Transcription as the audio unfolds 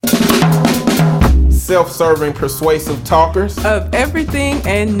self-serving, persuasive talkers of everything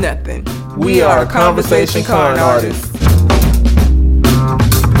and nothing. We are Conversation Con Artists.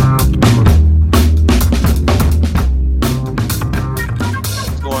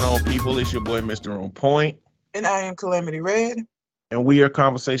 What's going on, people? It's your boy, Mr. On Point. And I am Calamity Red. And we are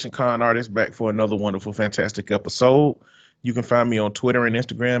Conversation Con Artists, back for another wonderful, fantastic episode. You can find me on Twitter and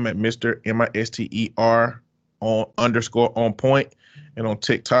Instagram at Mr. MISTER _on point, and on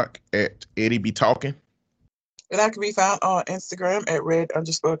TikTok at Eddie Be Talking. And I can be found on Instagram at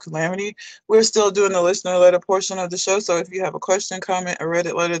red_calamity. We're still doing the listener letter portion of the show. So if you have a question, comment, or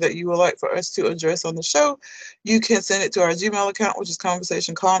Reddit letter that you would like for us to address on the show, you can send it to our Gmail account, which is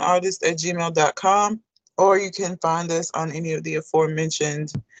conversationconartist@gmail.com, or you can find us on any of the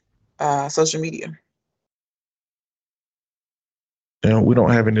aforementioned social media. And we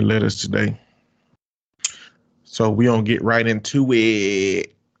don't have any letters today, so we don't get right into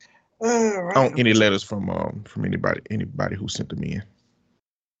it. Right. I don't any letters from anybody who sent them in.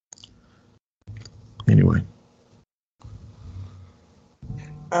 Anyway.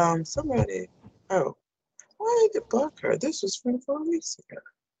 Somebody. Oh, why did it block her? This was from 4 weeks ago.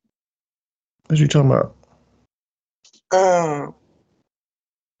 What you talking about?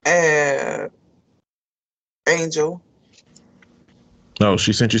 Angel. No,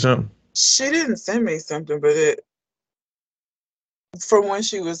 she sent you something? She didn't send me something, but from when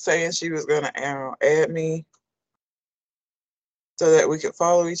she was saying she was going to add me so that we could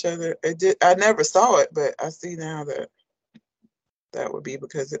follow each other. I never saw it, but I see now that would be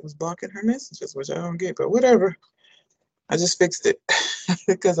because it was blocking her messages, which I don't get, but whatever. I just fixed it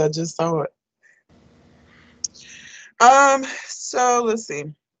because I just saw it. So let's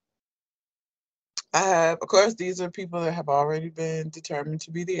see. Of course, these are people that have already been determined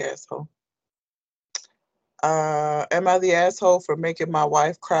to be the asshole. Am I the asshole for making my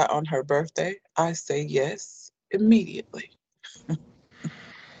wife cry on her birthday? I say yes, immediately.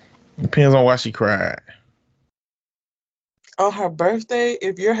 Depends on why she cried. On her birthday,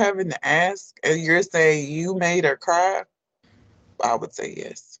 if you're having to ask and you're saying you made her cry, I would say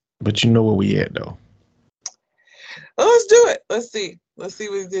yes. But you know where we at, though. Well, let's do it. Let's see what he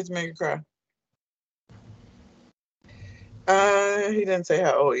did to make her cry. He didn't say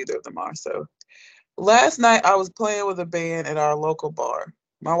how old either of them are, so. Last night, I was playing with a band at our local bar.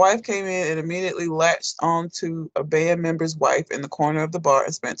 My wife came in and immediately latched onto a band member's wife in the corner of the bar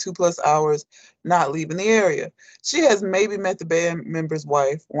and spent 2+ hours not leaving the area. She has maybe met the band member's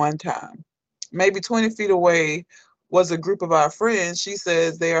wife one time. Maybe 20 feet away was a group of our friends. She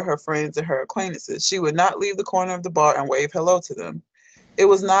says they are her friends and her acquaintances. She would not leave the corner of the bar and wave hello to them. It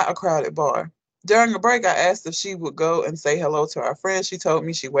was not a crowded bar. During a break, I asked if she would go and say hello to our friends. She told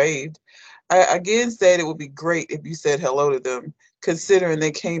me she waved. I again said it would be great if you said hello to them, considering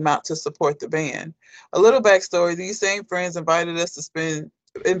they came out to support the band. A little backstory: these same friends invited us to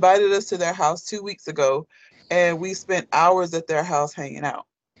their house 2 weeks ago, and we spent hours at their house hanging out.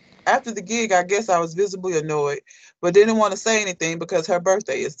 After the gig, I guess I was visibly annoyed, but didn't want to say anything because her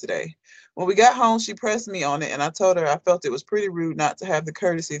birthday is today. When we got home, she pressed me on it, and I told her I felt it was pretty rude not to have the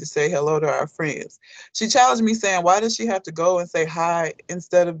courtesy to say hello to our friends. She challenged me, saying, why does she have to go and say hi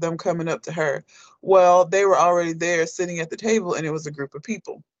instead of them coming up to her? Well, they were already there sitting at the table, and it was a group of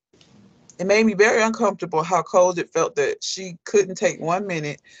people. It made me very uncomfortable how cold it felt that she couldn't take 1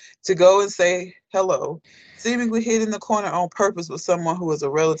 minute to go and say hello, seemingly hid in the corner on purpose with someone who was a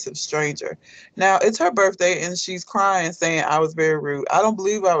relative stranger. Now, it's her birthday, and she's crying, saying I was very rude. I don't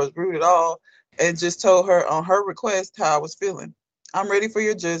believe I was rude at all, and just told her on her request how I was feeling. I'm ready for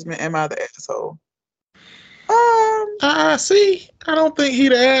your judgment. Am I the asshole? See, I don't think he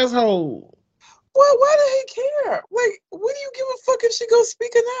the asshole. Well, why did he care? Like, what do you give a fuck if she goes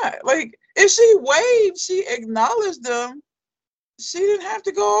speak or not? Like, if she waved, she acknowledged them. She didn't have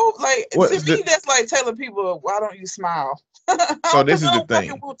to go. Like, to me, that's like telling people, why don't you smile? So this is the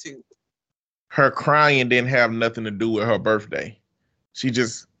thing. Want to. Her crying didn't have nothing to do with her birthday.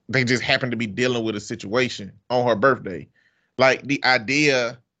 They just happened to be dealing with a situation on her birthday. Like, the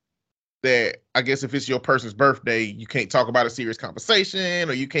idea that, I guess, if it's your person's birthday, you can't talk about a serious conversation,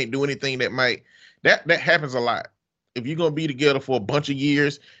 or you can't do anything that happens a lot. If you're gonna be together for a bunch of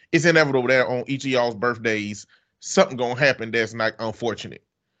years, it's inevitable that on each of y'all's birthdays, something gonna happen that's not unfortunate.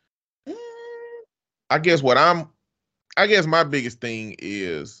 I guess my biggest thing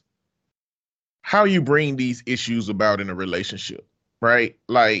is how you bring these issues about in a relationship, right?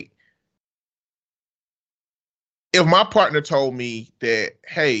 Like, if my partner told me that,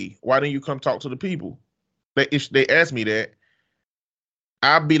 hey, why don't you come talk to the people? If they asked me that,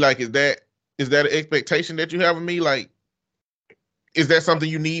 I'd be like, is that an expectation that you have of me? Like, is that something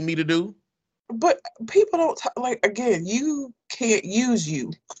you need me to do? But people don't like. Again, you can't use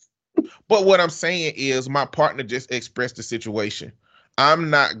you. But what I'm saying is my partner just expressed the situation. I'm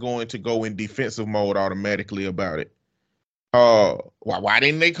not going to go in defensive mode automatically about it. Why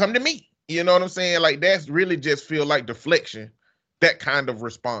didn't they come to me? You know what I'm saying? Like that's really just feel like deflection, that kind of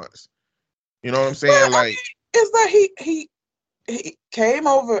response. You know what I'm saying? Like it's like he came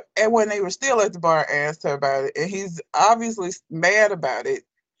over and when they were still at the bar, asked her about it, and he's obviously mad about it.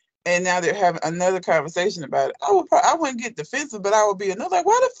 And now they're having another conversation about it. I wouldn't get defensive, but I would be another like,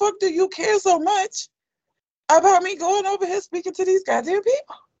 why the fuck do you care so much about me going over here speaking to these goddamn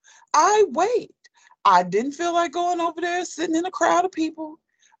people? I wait. I didn't feel like going over there sitting in a crowd of people.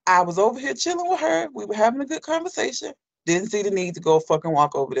 I was over here chilling with her. We were having a good conversation. Didn't see the need to go fucking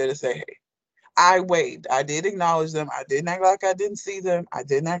walk over there to say hey. I waved. I did acknowledge them. I didn't act like I didn't see them. I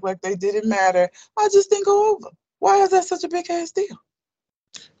didn't act like they didn't matter. I just didn't go over. Why is that such a big ass deal?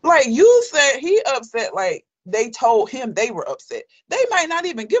 Like you said, he upset like they told him they were upset. They might not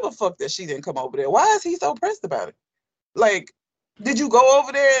even give a fuck that she didn't come over there. Why is he so pressed about it? Like, did you go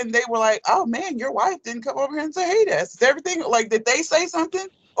over there and they were like, oh man, your wife didn't come over here and say, hey, that's everything. Like, did they say something?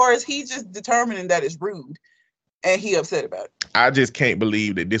 Or is he just determining that it's rude and he upset about it? I just can't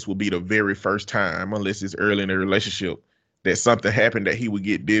believe that this will be the very first time, unless it's early in the relationship, that something happened that he would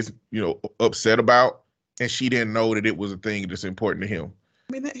get this, upset about, and she didn't know that it was a thing that's important to him.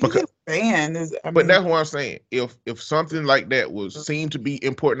 I mean, he's a fan. But that's what I'm saying. If something like that was seem to be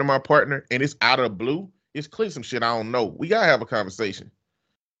important to my partner and it's out of the blue, it's clearly some shit I don't know. We gotta have a conversation.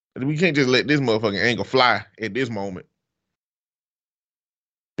 We can't just let this motherfucking angle fly at this moment.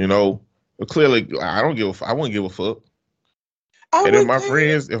 But clearly I wouldn't give a fuck. And if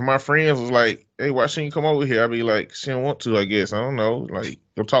my friends was like, hey, why she ain't come over here? I'd be like, she don't want to, I guess. I don't know. Like,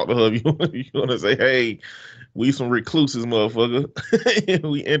 go talk to her if you want to say, hey, we some recluses, motherfucker.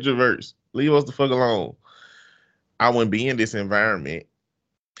 We introverts. Leave us the fuck alone. I wouldn't be in this environment.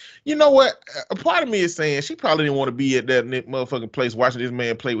 You know what? A part of me is saying she probably didn't want to be at that motherfucking place watching this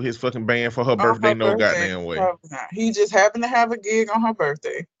man play with his fucking band for her birthday. No goddamn way. He just happened to have a gig on her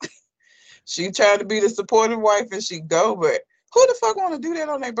birthday. She tried to be the supportive wife and she go, but who the fuck want to do that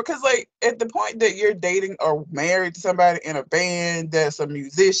on there? Because like at the point that you're dating or married to somebody in a band that's a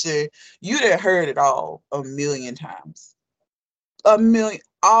musician, you done heard it all a million times.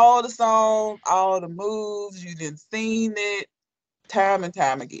 All the songs, all the moves, you done seen it time and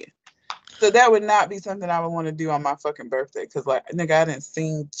time again. So that would not be something I would want to do on my fucking birthday. Cause like nigga, I didn't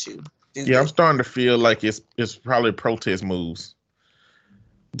seen you do that. I'm starting to feel like it's probably protest moves.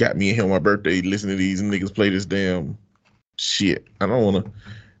 Got me in here on my birthday listening to these niggas play this damn shit. I don't want to.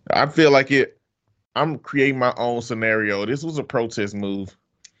 I feel like I'm creating my own scenario. This was a protest move.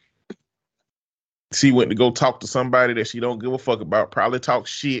 She went to go talk to somebody that she don't give a fuck about. Probably talk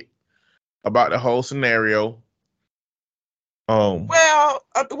shit about the whole scenario. Well,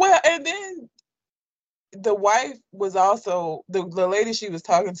 and then the wife was also the lady she was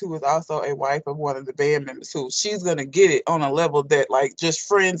talking to was also a wife of one of the band members who she's gonna get it on a level that like just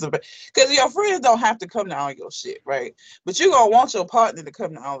friends of, because your friends don't have to come to all your shit, right? But you're gonna want your partner to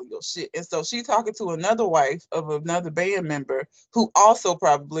come to all of your shit. And so she talking to another wife of another band member who also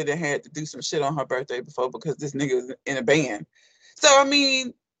probably done had to do some shit on her birthday before because this nigga was in a band. So I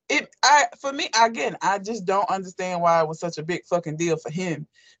mean, for me, again, I just don't understand why it was such a big fucking deal for him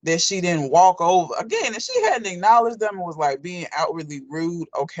that she didn't walk over. Again, if she hadn't acknowledged them and was like being outwardly rude,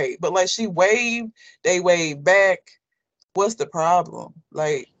 okay. But like she waved, they waved back. What's the problem?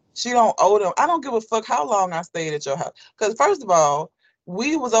 Like she don't owe them. I don't give a fuck how long I stayed at your house. Because first of all,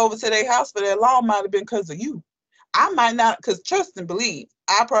 we was over to their house for that long might have been because of you. I might not, because trust and believe,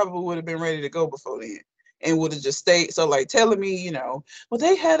 I probably would have been ready to go before then. And would have just stayed. So like telling me, well,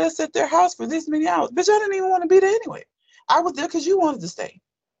 they had us at their house for this many hours. Bitch, I didn't even want to be there anyway. I was there because you wanted to stay.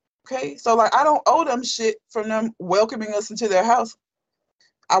 Okay. So like I don't owe them shit from them welcoming us into their house.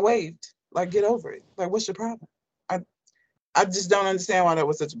 I waved. Like, get over it. Like, what's your problem? I just don't understand why that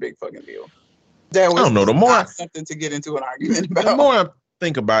was such a big fucking deal. That was I don't know. The more something to get into an argument about. The more I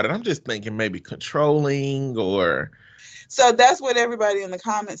think about it, I'm just thinking maybe controlling or. So that's what everybody in the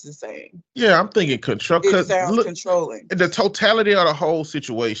comments is saying. Yeah, I'm thinking control. It sounds controlling. The totality of the whole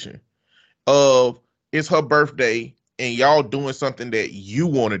situation of it's her birthday and y'all doing something that you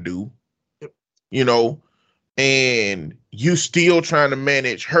want to do, and you still trying to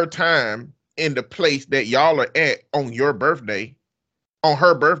manage her time in the place that y'all are at on your birthday, on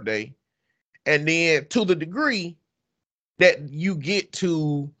her birthday, and then to the degree that you get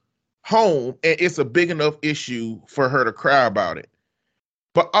to home and it's a big enough issue for her to cry about it.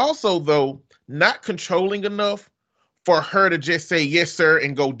 But also, though, not controlling enough for her to just say, yes, sir,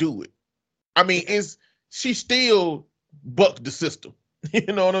 and go do it. I mean, she still bucked the system.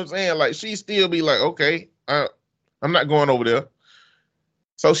 You know what I'm saying? Like she still be like, okay, I'm not going over there.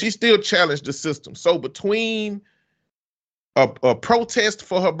 So she still challenged the system. So between a protest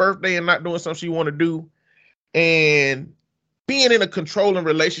for her birthday and not doing something she want to do, and being in a controlling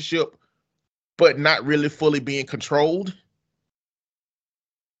relationship, but not really fully being controlled,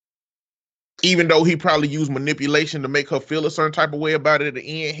 even though he probably used manipulation to make her feel a certain type of way about it at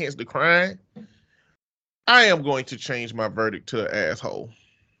the end, hence the crying, I am going to change my verdict to an asshole.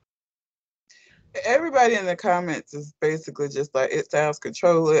 Everybody in the comments is basically just like, it sounds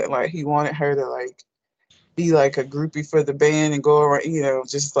controlling, like he wanted her to like be like a groupie for the band and go around,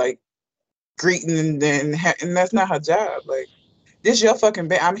 just like greeting and that's not her job. Like, this your fucking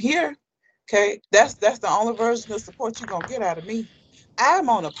band. I'm here. Okay, that's the only version of support you're gonna get out of me. I'm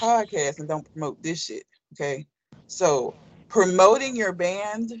on a podcast and don't promote this shit. Okay, so promoting your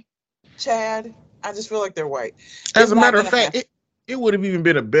band, Chad, I just feel like they're white. As a matter of fact, it would have even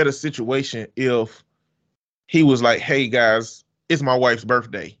been a better situation if he was like, hey guys, it's my wife's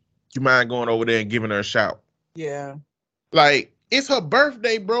birthday. You mind going over there and giving her a shout? Yeah. Like, it's her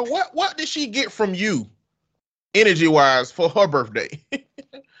birthday, bro. What did she get from you, energy wise, for her birthday?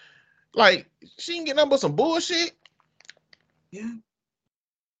 Like, she didn't get nothing but some bullshit. Yeah.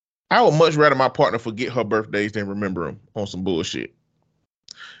 I would much rather my partner forget her birthdays than remember them on some bullshit.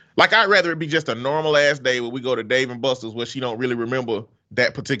 Like, I'd rather it be just a normal ass day where we go to Dave and Buster's where she don't really remember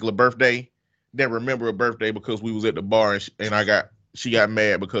that particular birthday than remember a birthday because we was at the bar and she got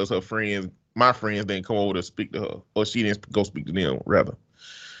mad because my friends didn't come over to speak to her, or she didn't go speak to them, rather.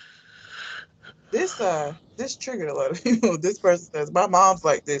 This triggered a lot of people. This person says, my mom's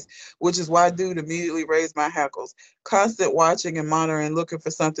like this, which is why dude immediately raised my hackles. Constant watching and monitoring, looking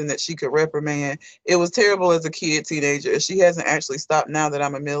for something that she could reprimand. It was terrible as a kid, teenager. She hasn't actually stopped now that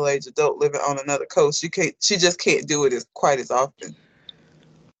I'm a middle-aged adult living on another coast. She just can't do it quite as often.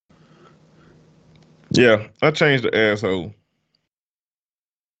 Yeah, I changed the asshole.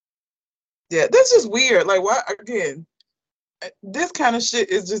 Yeah, that's just weird. Like, why, again, this kind of shit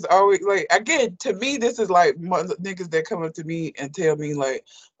is just always like, again, to me, this is like niggas that come up to me and tell me like,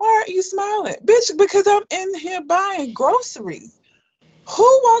 why aren't you smiling? Bitch, because I'm in here buying groceries.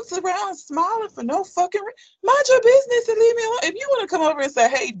 Who walks around smiling for no fucking mind your business and leave me alone? If you want to come over and say,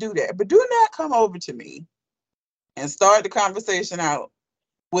 hey, do that, but do not come over to me and start the conversation out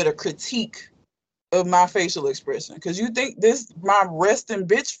with a critique of my facial expression, because you think my resting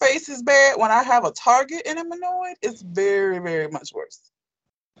bitch face is bad when I have a target and I'm annoyed. It's very, very much worse.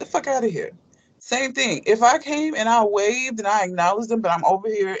 The fuck out of here. Same thing. If I came and I waved and I acknowledged them, but I'm over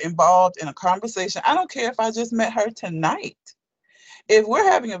here involved in a conversation, I don't care if I just met her tonight. If we're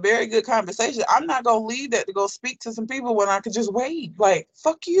having a very good conversation, I'm not gonna leave that to go speak to some people when I could just wave. Like,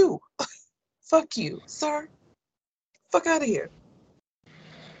 fuck you. Fuck you, sir. Fuck out of here.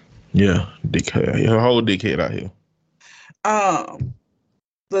 Yeah, dickhead. You're a whole dickhead out here.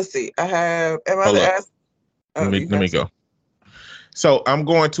 Let's see. I have. Am I the ass? Oh, let me go. So I'm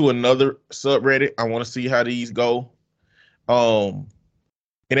going to another subreddit. I want to see how these go.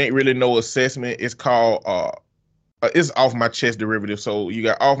 It ain't really no assessment. It's called it's off my chest derivative. So you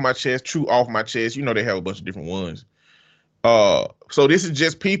got off my chest, true off my chest. You know they have a bunch of different ones. So this is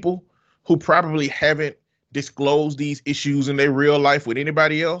just people who probably haven't disclosed these issues in their real life with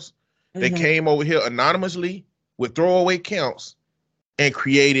anybody else. They came over here anonymously with throwaway counts and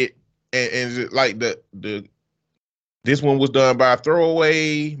created and like this one was done by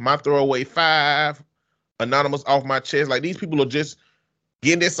my throwaway 5, anonymous off my chest. Like, these people are just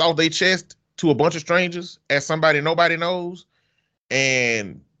getting this off their chest to a bunch of strangers as somebody nobody knows.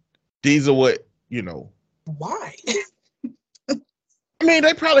 And these are what, Why? I mean,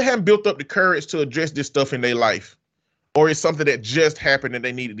 they probably haven't built up the courage to address this stuff in their life. Or it's something that just happened and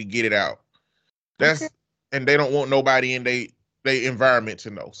they needed to get it out. And they don't want nobody in their environment to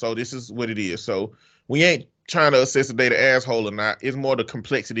know. So this is what it is. So we ain't trying to assess if they the asshole or not. It's more the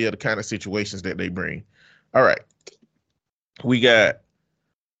complexity of the kind of situations that they bring. All right. We got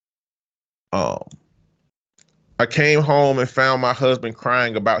I came home and found my husband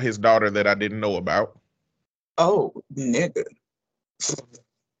crying about his daughter that I didn't know about. Oh, nigga.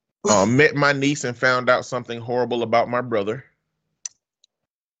 Met my niece and found out something horrible about my brother.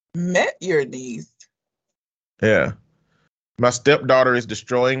 Met your niece? Yeah. My stepdaughter is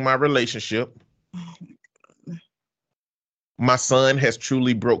destroying my relationship. Oh my God. My son has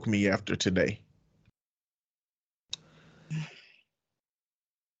truly broke me after today.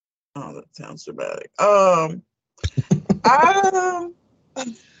 Oh, that sounds dramatic. What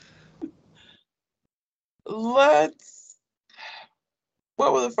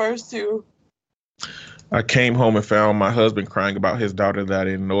were the first two? I came home and found my husband crying about his daughter that I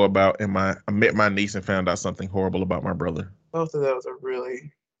didn't know about, and I met my niece and found out something horrible about my brother. Both of those are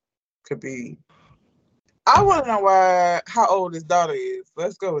really could be. I want to know how old his daughter is.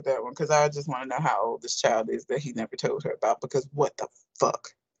 Let's go with that one because I just want to know how old this child is that he never told her about. Because what the fuck?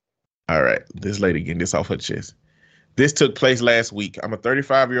 All right, this lady getting this off her chest. This took place last week. I'm a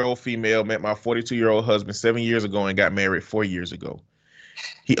 35-year-old female, met my 42-year-old husband 7 years ago and got married 4 years ago.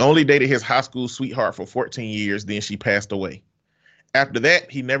 He only dated his high school sweetheart for 14 years, then she passed away. After that,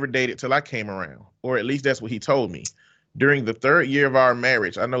 he never dated till I came around, or at least that's what he told me. During the 3rd year of our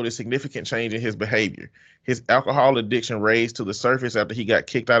marriage, I noticed significant change in his behavior. His alcohol addiction raised to the surface after he got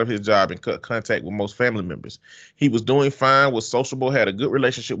kicked out of his job and cut contact with most family members. He was doing fine, was sociable, had a good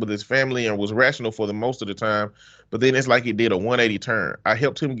relationship with his family, and was rational for the most of the time. But then it's like he did a 180 turn. I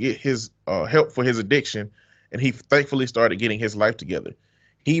helped him get his help for his addiction, and he thankfully started getting his life together.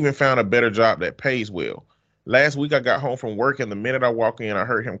 He even found a better job that pays well. Last week, I got home from work, and the minute I walked in, I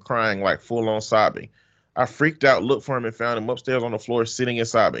heard him crying, like full-on sobbing. I freaked out, looked for him, and found him upstairs on the floor, sitting and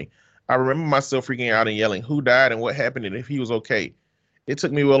sobbing. I remember myself freaking out and yelling, who died and what happened and if he was okay. It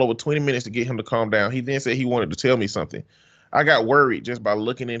took me well over 20 minutes to get him to calm down. He then said he wanted to tell me something. I got worried just by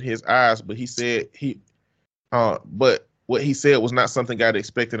looking in his eyes, but but what he said was not something I'd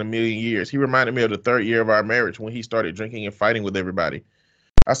expect in a million years. He reminded me of the 3rd year of our marriage when he started drinking and fighting with everybody.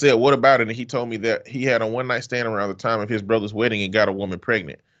 I said, what about it? And he told me that he had a one-night stand around the time of his brother's wedding and got a woman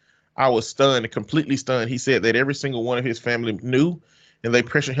pregnant. I was stunned, completely stunned. He said that every single one of his family knew, and they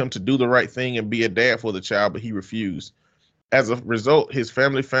pressured him to do the right thing and be a dad for the child, but he refused. As a result, his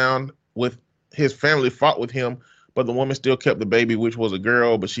family fought with him, but the woman still kept the baby, which was a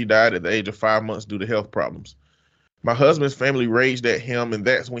girl, but she died at the age of 5 months due to health problems. My husband's family raged at him, and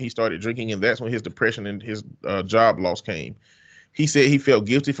that's when he started drinking, and that's when his depression and his job loss came. He said he felt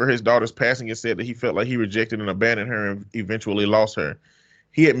guilty for his daughter's passing and said that he felt like he rejected and abandoned her and eventually lost her.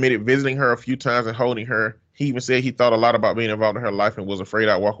 He admitted visiting her a few times and holding her. He even said he thought a lot about being involved in her life and was afraid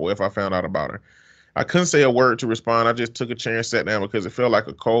I'd walk away if I found out about her. I couldn't say a word to respond. I just took a chair and sat down because it felt like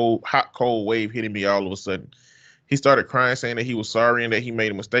a hot, cold wave hitting me all of a sudden. He started crying, saying that he was sorry and that he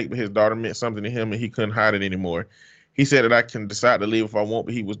made a mistake, but his daughter meant something to him and he couldn't hide it anymore. He said that I can decide to leave if I want,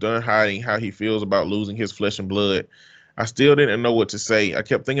 but he was done hiding how he feels about losing his flesh and blood. I still didn't know what to say. I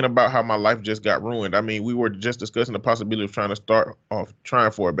kept thinking about how my life just got ruined. I mean, we were just discussing the possibility of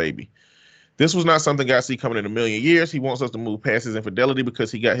trying for a baby. This was not something I see coming in a million years. He wants us to move past his infidelity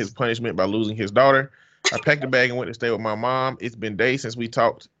because he got his punishment by losing his daughter. I packed a bag and went to stay with my mom. It's been days since we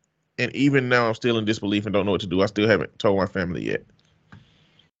talked, and even now I'm still in disbelief and don't know what to do. I still haven't told my family yet.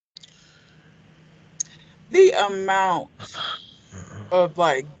 The amount of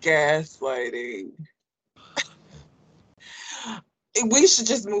gaslighting. We should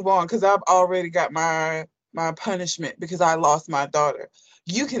just move on because I've already got my punishment because I lost my daughter.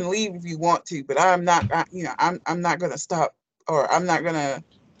 You can leave if you want to, but I'm not gonna stop, or I'm not gonna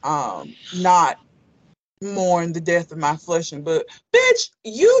not mourn the death of my flesh and blood. Bitch,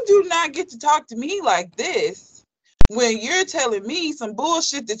 you do not get to talk to me like this when you're telling me some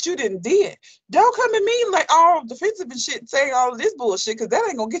bullshit that you didn't did. Don't come at me like all defensive and shit saying all of this bullshit because that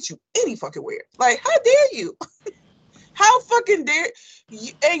ain't gonna get you any fucking where. Like, how dare you? How fucking dare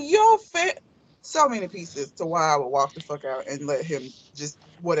you? And your so many pieces to why I would walk the fuck out and let him just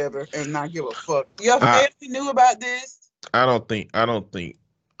whatever and not give a fuck. Your family knew about this? I don't think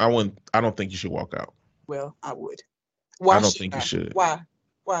you should walk out. Well, I would. Why I don't think you should. Why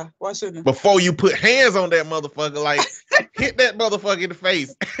shouldn't I? Before you put hands on that motherfucker, like hit that motherfucker in the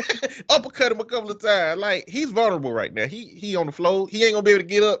face, uppercut him a couple of times. Like, he's vulnerable right now. He on the floor. He ain't gonna be able to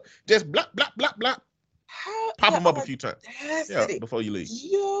get up. Just blop blop blop blop. Pop him up a few times. Yeah, before you leave.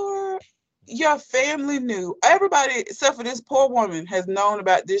 Your family knew. Everybody except for this poor woman has known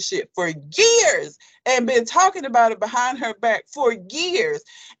about this shit for years and been talking about it behind her back for years.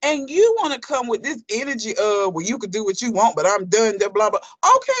 And you want to come with this energy of, well, you could do what you want, but I'm done, blah, blah.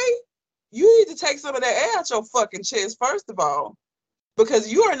 Okay, you need to take some of that air out your fucking chest, first of all,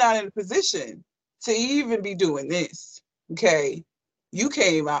 because you are not in a position to even be doing this, okay? You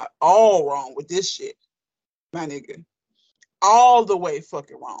came out all wrong with this shit, my nigga. All the way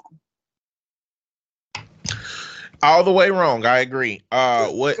fucking wrong. All the way wrong. I agree.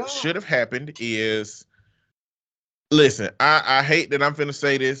 What should have happened is, listen, I hate that I'm finna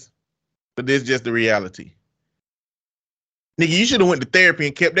say this, but this is just the reality. Nigga, you should have went to therapy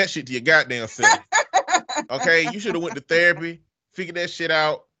and kept that shit to your goddamn self. Okay? You should have went to therapy, figured that shit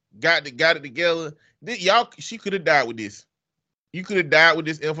out, got it together. She could have died with this. You could have died with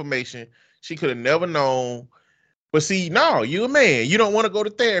this information. She could have never known. But see, no, you a man. You don't want to go to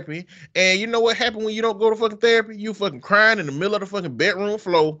therapy. And you know what happened when you don't go to fucking therapy? You fucking crying in the middle of the fucking bedroom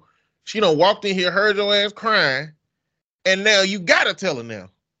floor. She done walked in here, heard your ass crying. And now you gotta tell her now.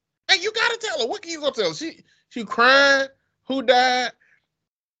 Hey, you gotta tell her. What can you go tell her? She crying. Who died?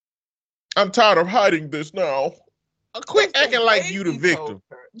 I'm tired of hiding this now. Quit acting like you the victim.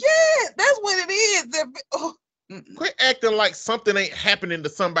 Yeah, that's what it is. Quit acting like something ain't happening to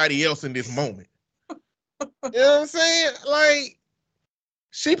somebody else in this moment. You know what I'm saying? Like,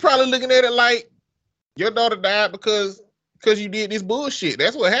 she probably looking at it like your daughter died because you did this bullshit.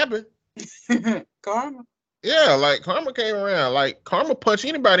 That's what happened. Karma. Yeah, like karma came around. Like karma punch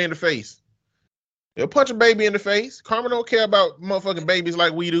anybody in the face. They'll punch a baby in the face. Karma don't care about motherfucking babies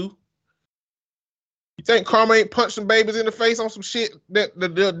like we do. You think karma ain't punched some babies in the face on some shit that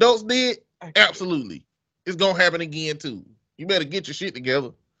the adults did? Absolutely. It's gonna happen again too. You better get your shit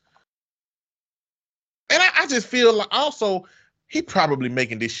together. And I just feel like also he probably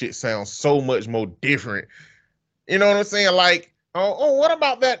making this shit sound so much more different. You know what I'm saying? Like, oh, what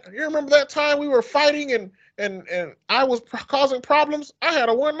about that? You remember that time we were fighting and I was causing problems? I had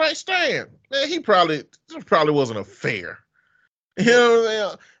a one night stand. Man, this probably wasn't a fair. You know what I'm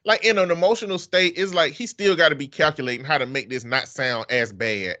saying? Like in an emotional state, it's like he still got to be calculating how to make this not sound as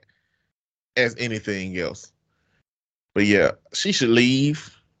bad as anything else. But yeah, she should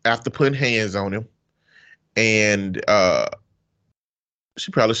leave after putting hands on him. And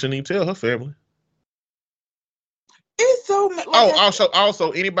she probably shouldn't even tell her family. It's so like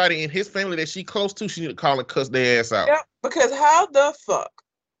also anybody in his family that she close to, she need to call and cuss their ass out. Yeah, because how the fuck?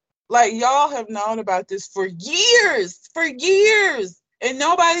 Like y'all have known about this for years, and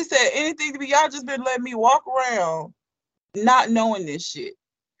nobody said anything to me. Y'all just been letting me walk around not knowing this shit.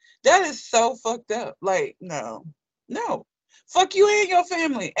 That is so fucked up. Like, no. Fuck you and your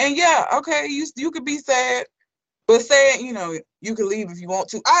family. And yeah, okay, you could be sad, but saying, you can leave if you want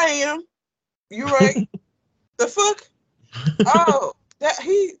to. I am. You right. The fuck? Oh,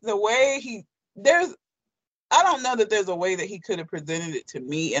 I don't know that there's a way that he could have presented it to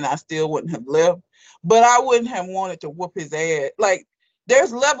me and I still wouldn't have left, but I wouldn't have wanted to whoop his ass. Like,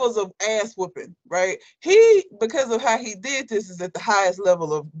 there's levels of ass whooping, right? He, because of how he did this, is at the highest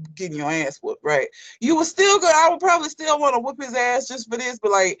level of getting your ass whooped, right? I would probably still want to whoop his ass just for this,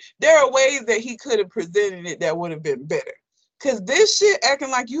 but like, there are ways that he could have presented it that would have been better. Because this shit, acting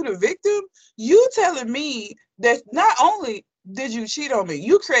like you the victim, you telling me that not only did you cheat on me,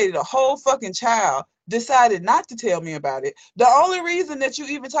 you created a whole fucking child, decided not to tell me about it. The only reason that you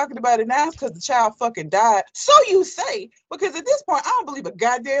even talking about it now is because the child fucking died. So you say, because at this point, I don't believe a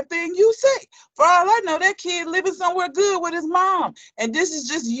goddamn thing you say. For all I know, that kid living somewhere good with his mom. And this is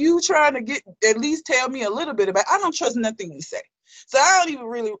just you trying to at least tell me a little bit about it. I don't trust nothing you say. So I don't even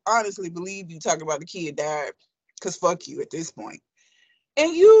really honestly believe you talking about the kid died, because fuck you at this point.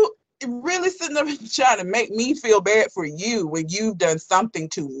 And you really sitting there trying to make me feel bad for you when you've done something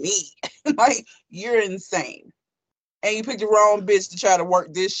to me. Like, you're insane. And you picked the wrong bitch to try to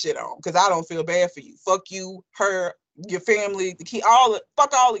work this shit on, because I don't feel bad for you. Fuck you, her, your family, the kid,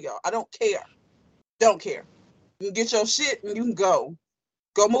 fuck all of y'all. I don't care. Don't care. You can get your shit and you can go.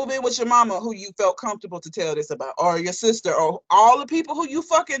 Go move in with your mama who you felt comfortable to tell this about, or your sister, or all the people who you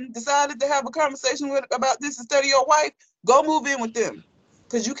fucking decided to have a conversation with about this instead of your wife. Go move in with them,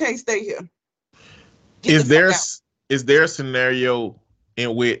 because you can't stay here. Is there a scenario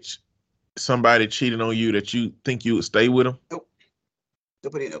in which somebody cheated on you that you think you would stay with them? Nope.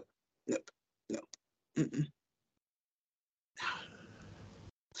 Nobody. Nope. Mm-mm.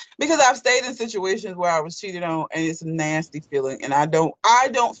 Because I've stayed in situations where I was cheated on, and it's a nasty feeling, and I don't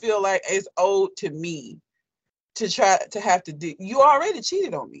feel like it's owed to me to try to have to do. You already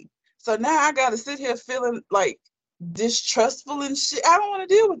cheated on me, so now I got to sit here feeling like distrustful and shit. I don't want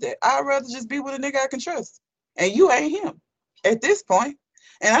to deal with that. I'd rather just be with a nigga I can trust, and you ain't him at this point.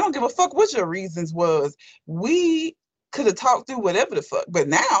 And I don't give a fuck what your reasons was. We could have talked through whatever the fuck, but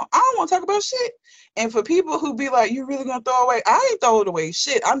now I don't want to talk about shit. And for people who be like, you really gonna throw away? I ain't throw it away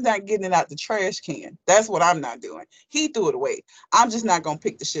shit. I'm not getting it out the trash can. That's what I'm not doing. He threw it away. I'm just not gonna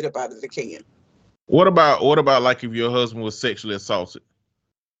pick the shit up out of the can. What about like if your husband was sexually assaulted?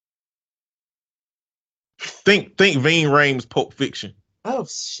 Think Ving Rhames' Pulp Fiction. Oh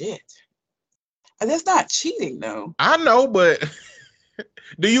shit. That's not cheating though. I know, but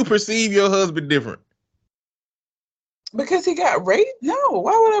do you perceive your husband different? Because he got raped? No.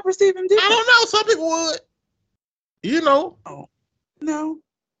 Why would I perceive him different? I don't know. Some people would. You know. Oh, no.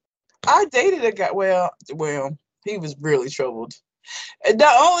 I dated a guy. Well, he was really troubled.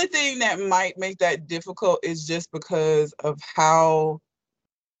 The only thing that might make that difficult is just because of how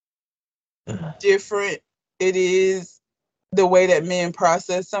different it is the way that men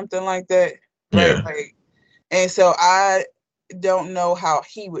process something like that, right? Yeah. Like, and so I don't know how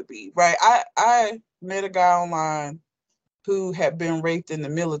he would be, right? I met a guy online who had been raped in the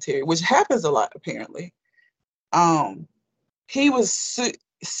military, which happens a lot apparently. He was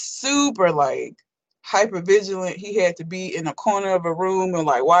super like hyper vigilant. He had to be in a corner of a room and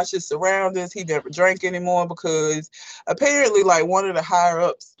like watch his surroundings. He never drank anymore because apparently like one of the higher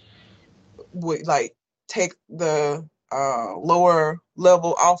ups would like take the lower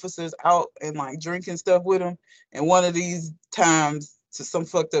level officers out and like drinking stuff with him. And one of these times some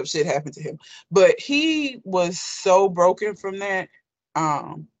fucked up shit happened to him. But he was so broken from that.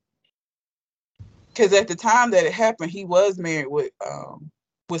 Because at the time that it happened, he was married with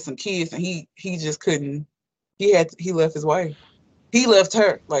some kids, and he just couldn't. He left his wife. He left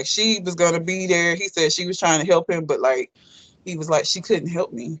her. Like she was gonna be there. He said she was trying to help him, but like he was like she couldn't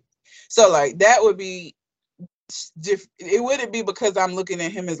help me. So like that would be it wouldn't be because I'm looking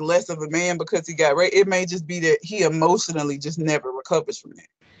at him as less of a man because he got raped. It may just be that he emotionally just never recovers from that.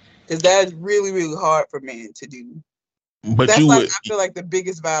 Because that's really, really hard for men to do. But that's you like, would. I feel like the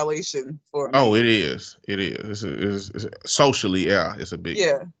biggest violation for a man. Oh, it is. It is. It's socially, yeah, it's a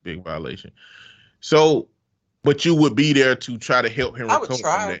big violation. So, but you would be there to try to help him recover from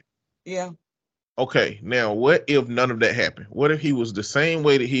that. Yeah. Okay. Now, what if none of that happened? What if he was the same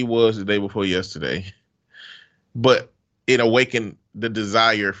way that he was the day before yesterday, but it awakened the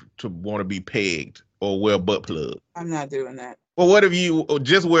desire to want to be pegged or wear a butt plug? I'm not doing that. Well, what if you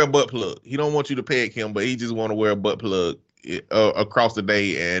just wear a butt plug? He don't want you to peg him, but he just want to wear a butt plug across the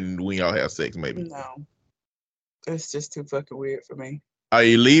day, and we all have sex, maybe. No, it's just too fucking weird for me. Are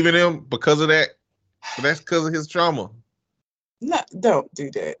you leaving him because of that? That's because of his trauma. No, don't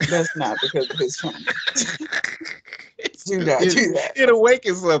do that. That's not because of his trauma. Do not do that. It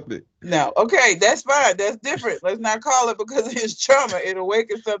awakens something. No, okay, that's fine. That's different. Let's not call it because of his trauma. It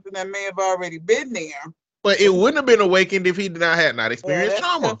awakens something that may have already been there. But it wouldn't have been awakened if he had not experienced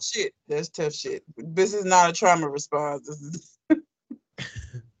trauma. Tough shit. That's tough shit. This is not a trauma response. This is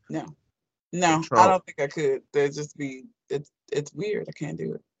no. I don't think I could. There'd just be it's weird. I can't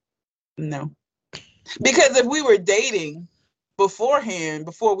do it. No, because if we were dating beforehand,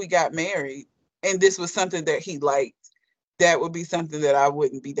 before we got married, and this was something that he liked, that would be something that I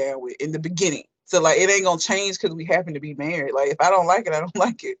wouldn't be down with in the beginning. So like, it ain't gonna change because we happen to be married. Like, if I don't like it, I don't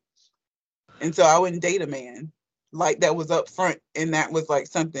like it. And so I wouldn't date a man like that was up front and that was like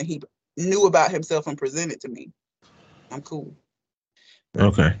something he knew about himself and presented to me. I'm cool.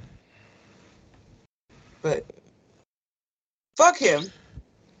 Okay. But fuck him.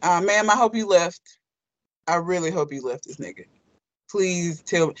 Ma'am, I hope you left. I really hope you left this nigga. Please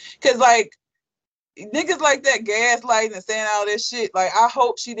tell me. Because like, niggas like that gaslighting and saying all this shit, like, I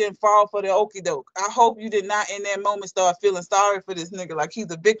hope she didn't fall for the okie doke. I hope you did not in that moment start feeling sorry for this nigga like he's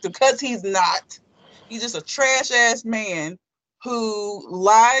a victim, because he's not. He's just a trash ass man who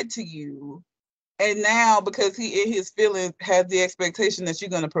lied to you, and now because he in his feelings has the expectation that you're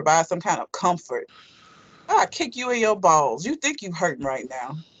going to provide some kind of comfort. I kick you in your balls. You think you hurting right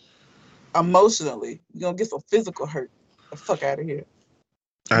now emotionally. You're going to get some physical hurt. The fuck out of here.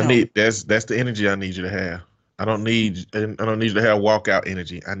 That's the energy I need you to have. I don't need you to have walkout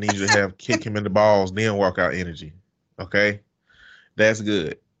energy. I need you to have kick him in the balls, then walkout energy. Okay? That's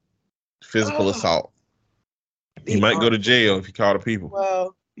good. Physical assault. He might go to jail if you call the people.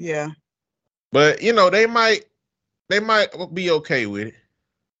 Well, yeah. But they might be okay with it.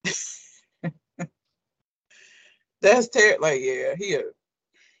 That's terrible. Like, yeah,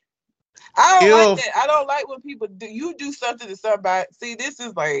 I don't like that. I don't like when people do something to somebody. See, this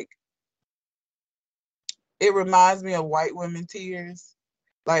is like, it reminds me of white women tears.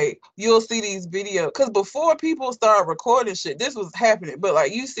 Like, you'll see these videos, because before people start recording shit, this was happening. But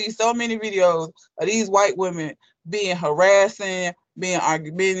like, you see so many videos of these white women being harassing, being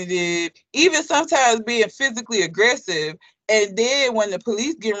argumentative, even sometimes being physically aggressive. And then when the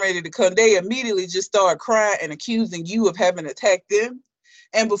police getting ready to come, they immediately just start crying and accusing you of having attacked them.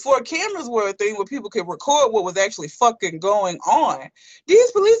 And before cameras were a thing where people could record what was actually fucking going on,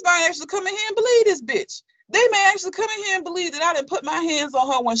 these police might actually come in here and believe this bitch. They may actually come in here and believe that I didn't put my hands on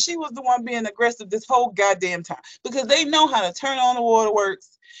her when she was the one being aggressive this whole goddamn time. Because they know how to turn on the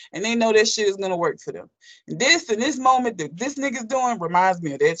waterworks, and they know that shit is going to work for them. And this moment that this nigga's doing reminds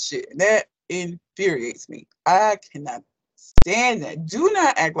me of that shit. And that infuriates me. I cannot stand that. Do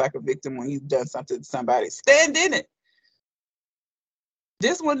not act like a victim when you've done something to somebody. Stand in it.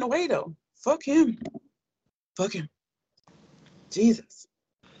 This wasn't the way, though. Fuck him. Fuck him. Jesus.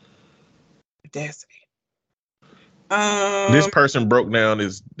 Audacity. This person broke down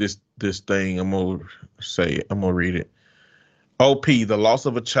this thing. I'm gonna say it. I'm gonna read it. OP, the loss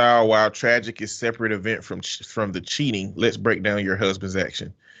of a child, while tragic, is separate event from the cheating. Let's break down your husband's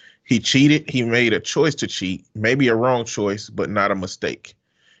action. He cheated. He made a choice to cheat, maybe a wrong choice, but not a mistake.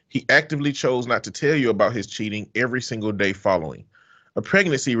 He actively chose not to tell you about his cheating every single day following. A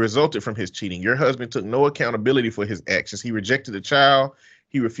pregnancy resulted from his cheating. Your husband took no accountability for his actions. He rejected the child.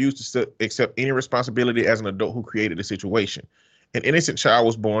 He refused to accept any responsibility as an adult who created the situation. An innocent child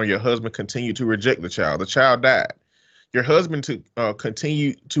was born. Your husband continued to reject the child. The child died. Your husband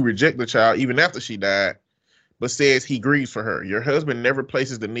continued to reject the child even after she died, but says he grieves for her. Your husband never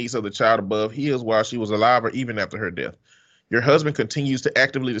places the needs of the child above his while she was alive or even after her death. Your husband continues to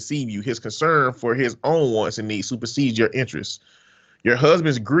actively deceive you. His concern for his own wants and needs supersedes your interests. Your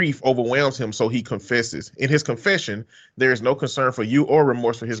husband's grief overwhelms him, so he confesses. In his confession, there is no concern for you or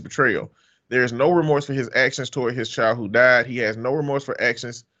remorse for his betrayal. There is no remorse for his actions toward his child who died. He has no remorse for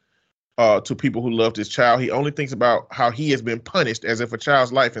actions to people who loved his child. He only thinks about how he has been punished, as if a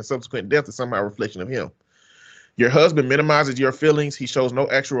child's life and subsequent death is somehow a reflection of him. Your husband minimizes your feelings. He shows no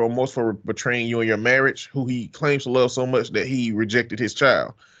actual remorse for betraying you in your marriage, who he claims to love so much that he rejected his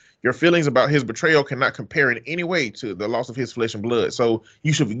child. Your feelings about his betrayal cannot compare in any way to the loss of his flesh and blood, so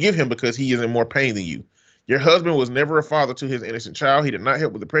you should forgive him because he is in more pain than you. Your husband was never a father to his innocent child. He did not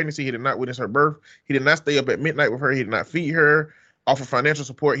help with the pregnancy. He did not witness her birth. He did not stay up at midnight with her. He did not feed her, offer financial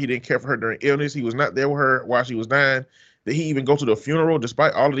support. He didn't care for her during illness. He was not there with her while she was dying. Did he even go to the funeral?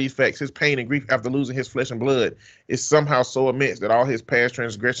 Despite all of these facts, his pain and grief after losing his flesh and blood is somehow so immense that all his past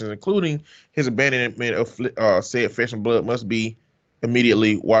transgressions, including his abandonment of said flesh and blood, must be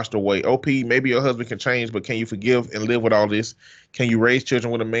immediately washed away. OP, maybe your husband can change, but can you forgive and live with all this? Can you raise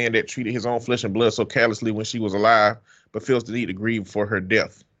children with a man that treated his own flesh and blood so callously when she was alive, but feels the need to grieve for her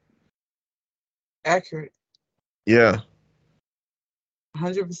death? Accurate. Yeah.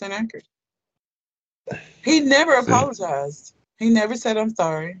 100% accurate. He never apologized. He never said, I'm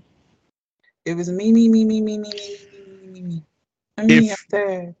sorry. It was me. I'm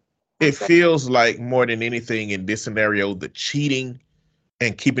sad. It feels like more than anything in this scenario, the cheating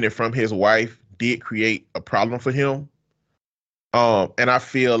and keeping it from his wife did create a problem for him. And I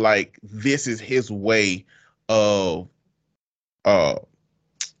feel like this is his way of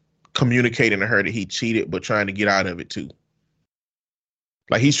communicating to her that he cheated, but trying to get out of it too.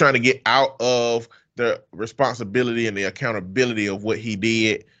 Like he's trying to get out of the responsibility and the accountability of what he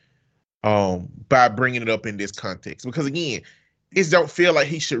did by bringing it up in this context. Because again, it don't feel like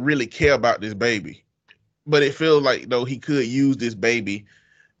he should really care about this baby, but it feels like though he could use this baby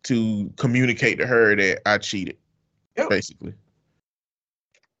to communicate to her that I cheated. Yep. Basically.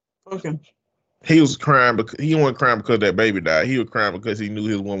 Okay. He was crying because he wasn't crying because that baby died. He was crying because he knew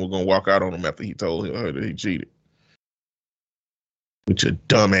his woman was gonna walk out on him after he told her that he cheated. Which a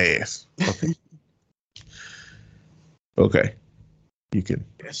dumbass. Okay. Okay. You can.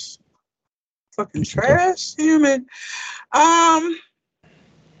 Yes. Fucking trash human. I'm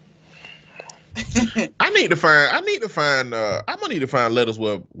gonna need to find letters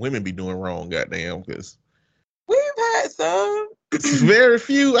where women be doing wrong, goddamn, because we've had some. Very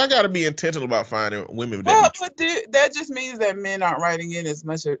few. I gotta be intentional about finding women. Well, but that just means that men aren't writing in as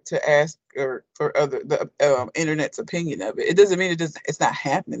much to ask or for the internet's opinion of it. It doesn't mean it's not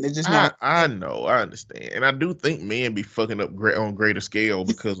happening. It's just not. I know. I understand, and I do think men be fucking up on greater scale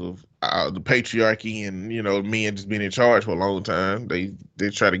because of the patriarchy and men just being in charge for a long time. They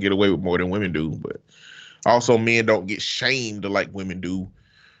try to get away with more than women do, but also men don't get shamed like women do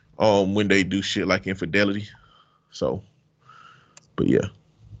when they do shit like infidelity. So. But yeah.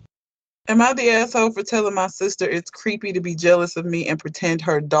 Am I the asshole for telling my sister it's creepy to be jealous of me and pretend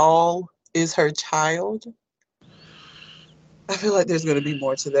her doll is her child? I feel like there's going to be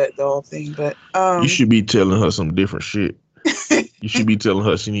more to that doll thing, but you should be telling her some different shit. You should be telling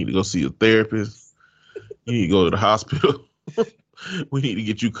her she need to go see a therapist. You need to go to the hospital. We need to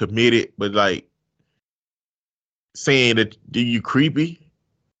get you committed, but like saying that you creepy.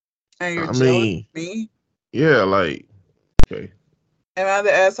 And you're jealous of me? Yeah, like okay. Am I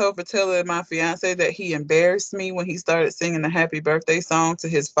the asshole for telling my fiance that he embarrassed me when he started singing the happy birthday song to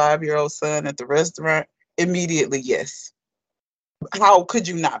his 5-year-old son at the restaurant? Immediately, yes. How could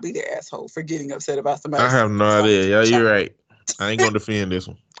you not be the asshole for getting upset about somebody? I have no idea. Yeah, you're right. I ain't gonna defend this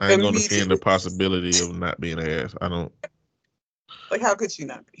one. I ain't gonna defend the possibility of not being an ass. I don't. Like, how could you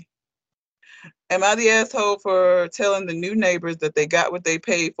not be? Am I the asshole for telling the new neighbors that they got what they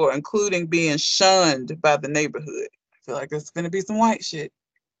paid for, including being shunned by the neighborhood? I feel like there's going to be some white shit.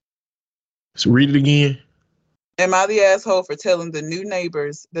 So read it again. Am I the asshole for telling the new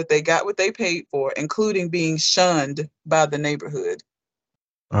neighbors that they got what they paid for, including being shunned by the neighborhood?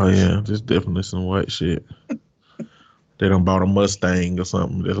 Oh yeah, there's definitely some white shit. They done bought a Mustang or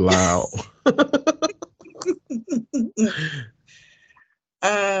something that's loud.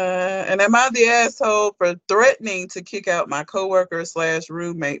 And am I the asshole for threatening to kick out my coworker /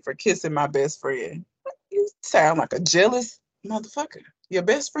 roommate for kissing my best friend? You sound like a jealous motherfucker. Your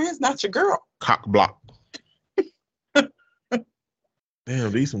best friend's not your girl. Cock block.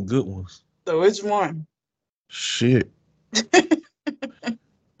 Damn, these some good ones. So which one? Shit.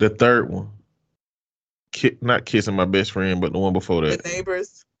 The third one. Not kissing my best friend, but the one before that. The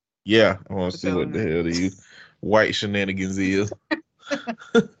neighbors. Yeah, I want to see what the hell these white shenanigans is.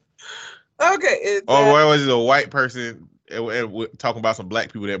 Okay. Why was it a white person talking about some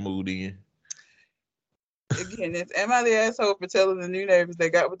black people that moved in? Again, it's am I the asshole for telling the new neighbors they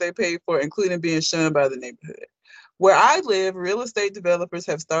got what they paid for, including being shunned by the neighborhood? Where I live, real estate developers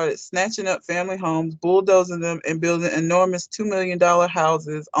have started snatching up family homes, bulldozing them, and building enormous $2 million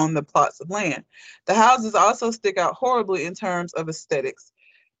houses on the plots of land. The houses also stick out horribly in terms of aesthetics.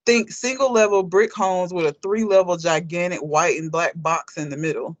 Think single-level brick homes with a 3-level gigantic white and black box in the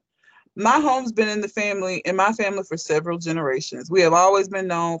middle. My home's been in my family for several generations. We have always been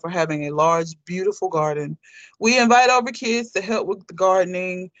known for having a large, beautiful garden. We invite over kids to help with the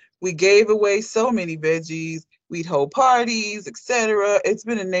gardening. We gave away so many veggies. We'd hold parties, etc. It's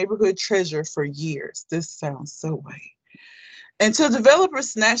been a neighborhood treasure for years. This sounds so white. Until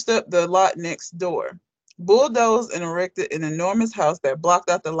developers snatched up the lot next door, bulldozed and erected an enormous house that blocked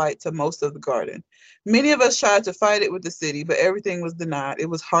out the light to most of the garden. Many of us tried to fight it with the city, but everything was denied. It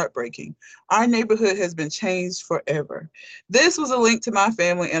was heartbreaking. Our neighborhood has been changed forever. This was a link to my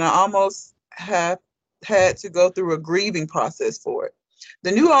family, and I almost have had to go through a grieving process for it.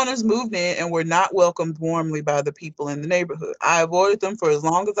 The new owners moved in and were not welcomed warmly by the people in the neighborhood. I avoided them for as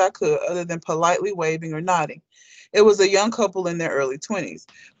long as I could, other than politely waving or nodding. It was a young couple in their early 20s.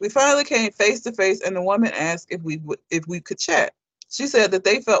 We finally came face to face, and the woman asked if we could chat. She said that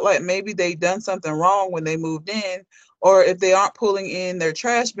they felt like maybe they'd done something wrong when they moved in, or if they aren't pulling in their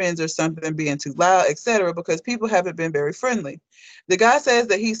trash bins or something, being too loud, etc., because people haven't been very friendly. The guy says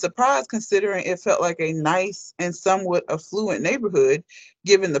that he's surprised considering it felt like a nice and somewhat affluent neighborhood.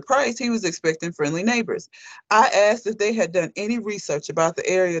 Given the price, he was expecting friendly neighbors. I asked if they had done any research about the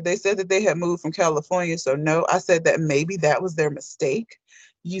area. They said that they had moved from California, so no. I said that maybe that was their mistake.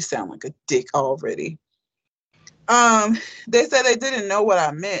 You sound like a dick already. They said they didn't know what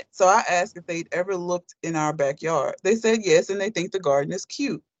I meant, so I asked if they'd ever looked in our backyard. They said yes, and they think the garden is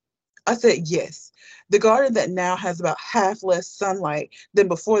cute. I said yes. The garden that now has about half less sunlight than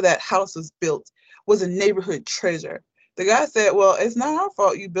before that house was built was a neighborhood treasure. The guy said, well, it's not our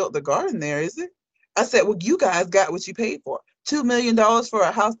fault you built the garden there, is it? I said, well, you guys got what you paid for. $2 million for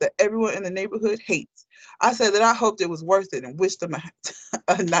a house that everyone in the neighborhood hates. I said that I hoped it was worth it and wished them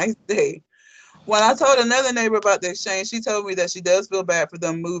a nice day. When I told another neighbor about the exchange, she told me that she does feel bad for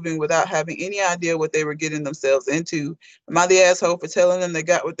them moving without having any idea what they were getting themselves into. Am I the asshole for telling them they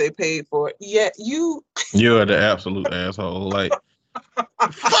got what they paid for? Yeah, You're the absolute asshole. Like,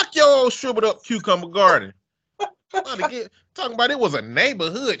 fuck your old shriveled up cucumber garden. Talking about it was a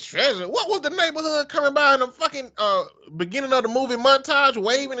neighborhood treasure. What was the neighborhood coming by in the fucking beginning of the movie montage,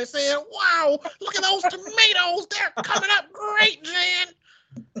 waving and saying, wow, look at those tomatoes. They're coming up great, Jan.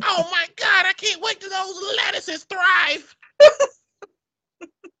 Oh my God, I can't wait till those lettuces thrive.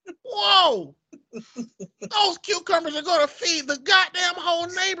 Whoa. Those cucumbers are going to feed the goddamn whole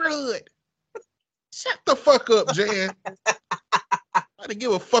neighborhood. Shut the fuck up, Jan. I didn't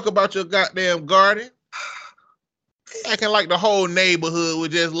give a fuck about your goddamn garden. Acting like the whole neighborhood was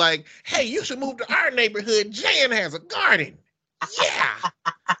just like, hey, you should move to our neighborhood. Jan has a garden. Yeah.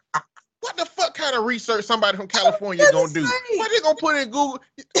 What the fuck kind of research somebody from California is gonna do? What they gonna put in Google?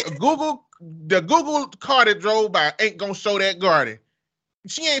 The Google car that drove by ain't gonna show that garden.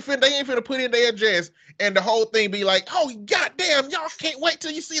 They ain't finna put in their address and the whole thing be like, oh goddamn, y'all can't wait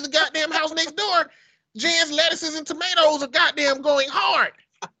till you see the goddamn house next door. Jan's lettuces and tomatoes are goddamn going hard.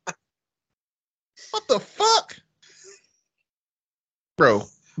 What the fuck? Bro,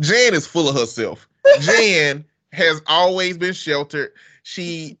 Jan is full of herself. Jan has always been sheltered.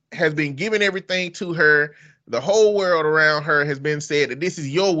 She has been giving everything to her. The whole world around her has been said that this is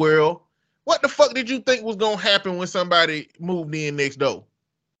your world. What the fuck did you think was going to happen when somebody moved in next door?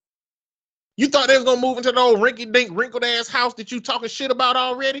 You thought they was going to move into the old rinky-dink, wrinkled-ass house that you talking shit about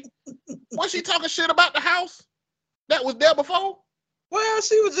already? Was she talking shit about the house that was there before? Well,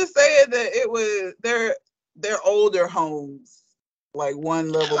 she was just saying that it was their older homes. Like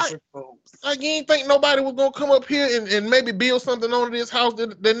one level homes. Like you ain't think nobody was gonna come up here and maybe build something on this house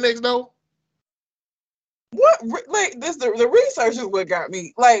the next door? Like this? The research is what got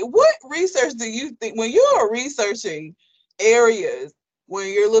me. Like, what research do you think when you are researching areas? When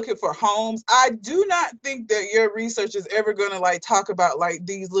you're looking for homes, I do not think that your research is ever going to like talk about like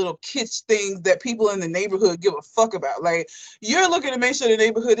these little kitsch things that people in the neighborhood give a fuck about. Like, you're looking to make sure the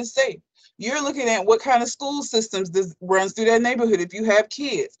neighborhood is safe. You're looking at what kind of school systems this runs through that neighborhood if you have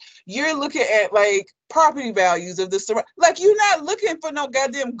kids. You're looking at like property values of the like, you're not looking for no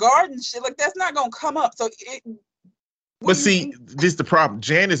goddamn garden shit. Like, that's not gonna come up. So but see, this is the problem.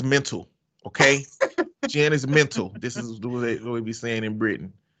 Jan is mental, okay? Jan is mental. This is what we be saying in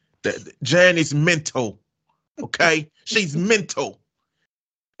Britain. Jan is mental, okay? She's mental.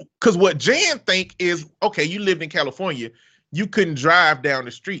 Because what Jan think is, okay, you lived in California, you couldn't drive down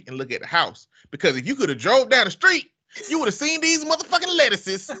the street and look at the house. Because if you could have drove down the street, you would have seen these motherfucking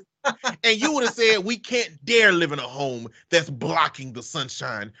lettuces, and you would have said, we can't dare live in a home that's blocking the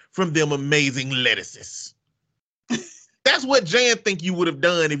sunshine from them amazing lettuces. That's what Jan think you would have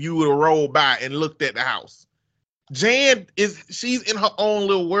done if you would have rolled by and looked at the house. Jan she's in her own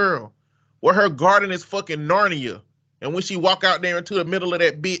little world where her garden is fucking Narnia. And when she walk out there into the middle of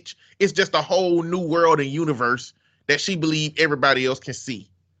that bitch, it's just a whole new world and universe that she believe everybody else can see.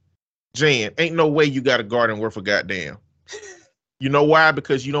 Jan, ain't no way you got a garden worth a goddamn. You know why?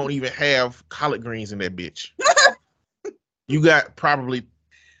 Because you don't even have collard greens in that bitch. You got probably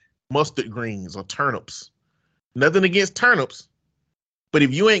mustard greens or turnips. Nothing against turnips, but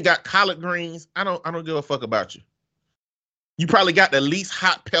if you ain't got collard greens, I don't give a fuck about you. You probably got the least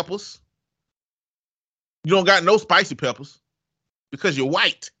hot peppers. You don't got no spicy peppers because you're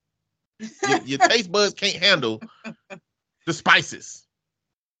white. Your taste buds can't handle the spices.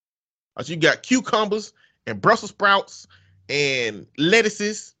 But you got cucumbers and Brussels sprouts and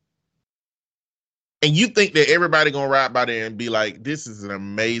lettuces, and you think that everybody gonna ride by there and be like, "This is an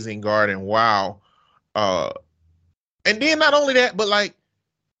amazing garden! Wow!" And then not only that, but like,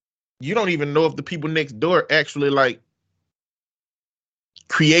 you don't even know if the people next door actually like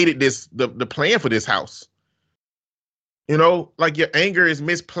created the plan for this house. You know, like, your anger is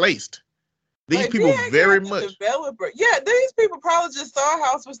misplaced. These like, people very much. Developer. Yeah, these people probably just saw a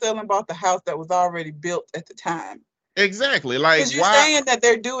house for sale and bought the house that was already built at the time. Exactly. Like, because you're saying that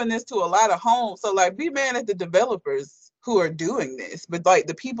they're doing this to a lot of homes. So like, be mad at the developers who are doing this, but like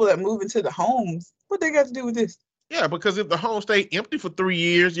the people that move into the homes, what they got to do with this? Yeah, because if the home stay empty for 3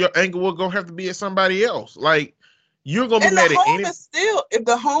 years, your anger will go have to be at somebody else. Like, you're gonna be mad at any. If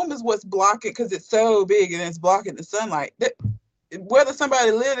the home is what's blocking, because it's so big and it's blocking the sunlight, whether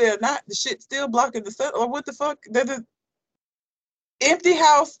somebody live there or not, the shit's still blocking the sun. Or what the fuck? The empty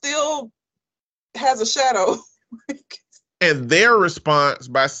house still has a shadow. And their response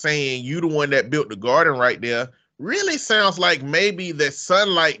by saying you the one that built the garden right there really sounds like maybe the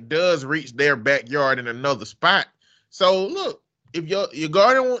sunlight does reach their backyard in another spot. So look, if your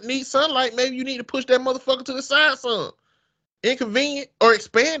garden won't need sunlight, maybe you need to push that motherfucker to the side some. Inconvenient, or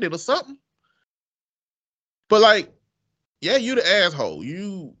expand it or something. But like, yeah, you the asshole.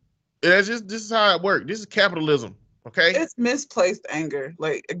 This is how it works. This is capitalism. Okay. It's misplaced anger.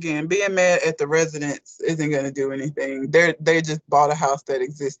 Like, again, being mad at the residents isn't going to do anything. They just bought a house that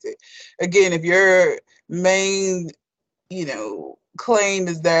existed. Again, if your main, claim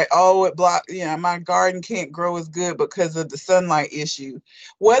is that, it blocked, my garden can't grow as good because of the sunlight issue.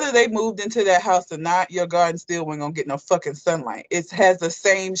 Whether they moved into that house or not, your garden still wasn't going to get no fucking sunlight. It has the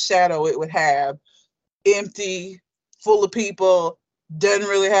same shadow it would have empty, full of people. Doesn't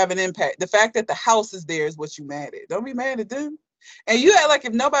really have an impact. The fact that the house is there is what you mad at. Don't be mad at them. And you act like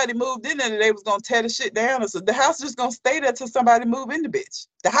if nobody moved in there, they was gonna tear the shit down. So the house is just gonna stay there till somebody move in the bitch.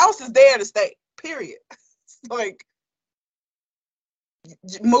 The house is there to stay. Period. Like,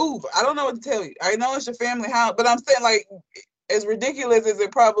 move. I don't know what to tell you. I know it's your family house, but I'm saying, like, as ridiculous as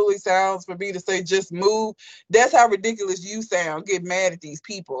it probably sounds for me to say just move, that's how ridiculous you sound. Get mad at these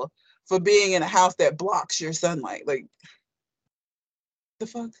people for being in a house that blocks your sunlight. Like, the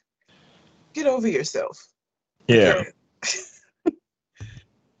fuck? Get over yourself. Yeah.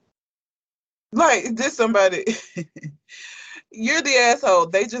 Like, this somebody, you're the asshole.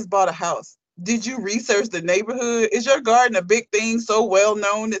 They just bought a house. Did you research the neighborhood? Is your garden a big thing so well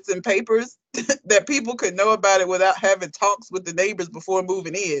known it's in papers that people could know about it without having talks with the neighbors before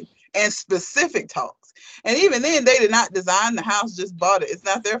moving in, and specific talks? And even then, they did not design the house, just bought it. It's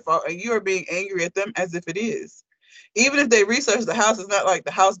not their fault. And you are being angry at them as if it is. Even if they research the house, it's not like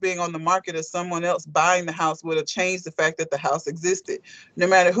the house being on the market or someone else buying the house would have changed the fact that the house existed. No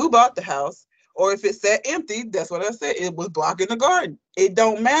matter who bought the house, or if it sat empty, that's what I said, it was blocking the garden. It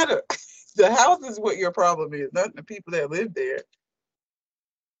don't matter. The house is what your problem is, not the people that live there.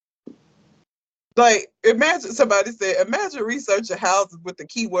 Like, imagine somebody said, imagine researching houses with the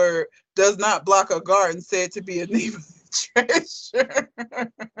keyword does not block a garden said to be a neighborhood treasure.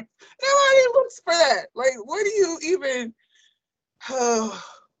 Nobody looks for that. Like, what do you even? Oh.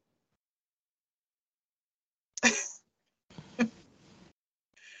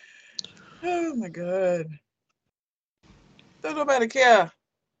 Oh my God. Don't nobody care.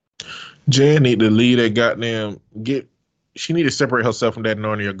 Jan need to leave that goddamn she need to separate herself from that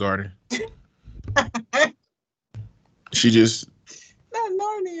Narnia garden. She just Not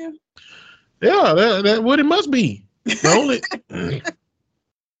Narnia. Yeah, that what it must be. The only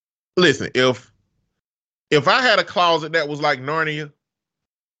listen, if I had a closet that was like Narnia,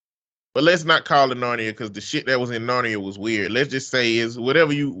 but let's not call it Narnia because the shit that was in Narnia was weird. Let's just say is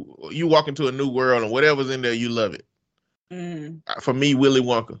whatever you walk into a new world and whatever's in there, you love it. For me, Willy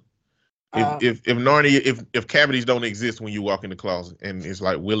Wonka. If Narnia, if cavities don't exist when you walk in the closet, and it's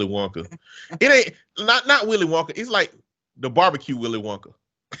like Willy Wonka, it ain't not Willy Wonka. It's like the barbecue Willy Wonka.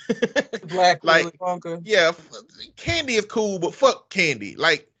 Black like, Willy Wonka. Yeah, candy is cool, but fuck candy.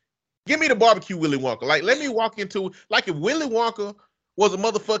 Like, give me the barbecue Willy Wonka. Like, let me walk into like if Willy Wonka was a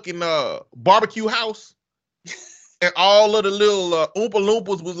motherfucking barbecue house, and all of the little Oompa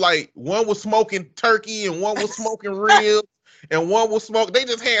Loompas was like one was smoking turkey and one was smoking ribs. And one was smoke. They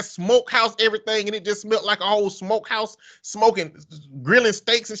just had smokehouse everything, and it just smelled like a whole smokehouse, grilling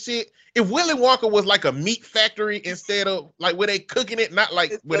steaks and shit. If Willy Wonka was like a meat factory instead of like where they cooking it, not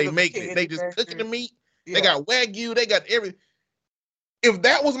like where they making it, they just cooking the meat. Yeah. They got Wagyu, they got everything. If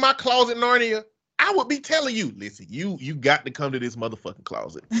that was my closet, Narnia, I would be telling you, listen, you got to come to this motherfucking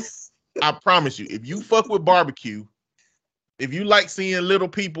closet. I promise you, if you fuck with barbecue, if you like seeing little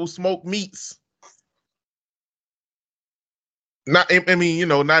people smoke meats. Not, I mean, you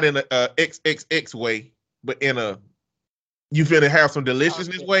know, not in a XXX way, but in a you finna have some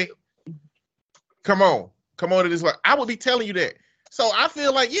deliciousness way. Come on to this way. I would be telling you that. So I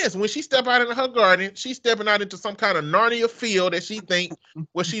feel like yes, when she step out into her garden, she's stepping out into some kind of Narnia field that she think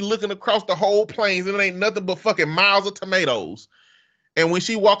where she looking across the whole plains and it ain't nothing but fucking miles of tomatoes. And when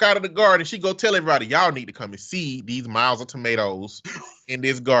she walk out of the garden, she go tell everybody, y'all need to come and see these miles of tomatoes in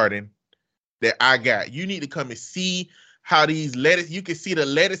this garden that I got. You need to come and see how these lettuce, you can see the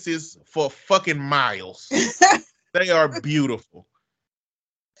lettuces for fucking miles. They are beautiful.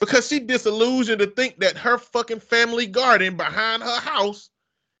 Because she disillusioned to think that her fucking family garden behind her house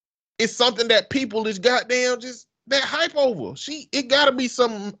is something that people is goddamn just that hype over. It gotta be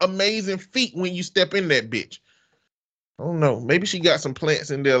some amazing feat when you step in that bitch. I don't know. Maybe she got some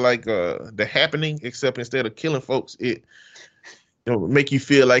plants in there like The Happening, except instead of killing folks, it make you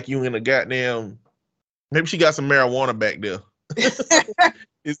feel like you in a goddamn. Maybe she got some marijuana back there.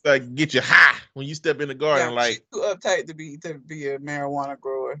 It's like get you high when you step in the garden. Yeah, like too uptight to be a marijuana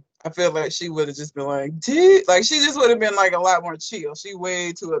grower. I feel like she would have just been like, dude, like she just would have been like a lot more chill. She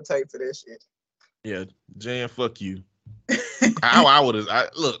way too uptight for that shit. Yeah, Jan, fuck you. I would have.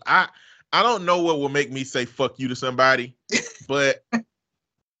 I don't know what will make me say fuck you to somebody, but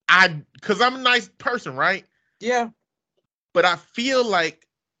because I'm a nice person, right? Yeah. But I feel like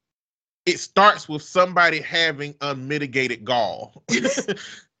it starts with somebody having unmitigated gall.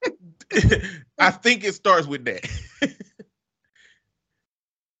 I think it starts with that.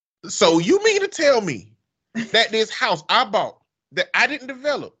 So you mean to tell me that this house I bought, that I didn't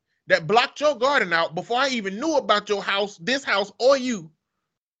develop, that blocked your garden out before I even knew about your house, this house, or you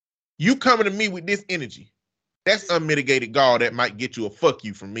coming to me with this energy? That's unmitigated gall that might get you a fuck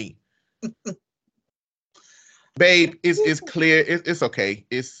you from me. Babe, it's clear. It's okay.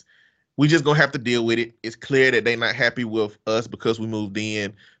 We just gonna have to deal with it. It's clear that they not happy with us because we moved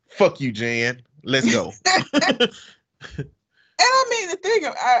in. Fuck you, Jan. Let's go. And I mean, the thing,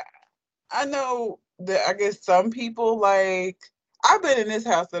 I know that I guess some people, like, I've been in this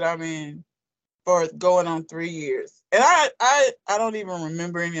house that I'm in for going on 3 years. And I don't even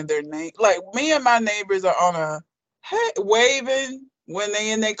remember any of their names. Like, me and my neighbors are on a waving when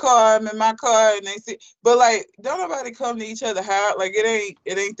they in their car, I'm in my car, and they see, but like, don't nobody come to each other house. Like, it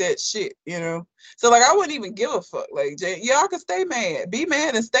ain't that shit, you know? So like, I wouldn't even give a fuck. Like, y'all can stay mad. Be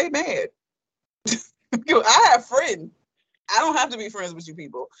mad and stay mad. I have friends. I don't have to be friends with you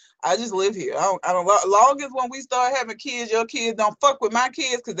people. I just live here. I don't long as when we start having kids, your kids don't fuck with my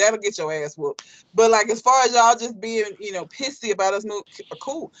kids, because that'll get your ass whooped. But like, as far as y'all just being, pissy about us moving,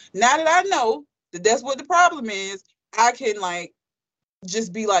 cool. Now that I know that that's what the problem is, I can like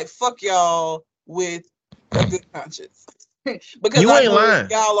just be like, fuck y'all with a good conscience. Because you ain't lying.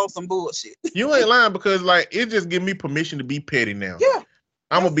 Y'all on some bullshit. You ain't lying, because like, it just give me permission to be petty now. Yeah.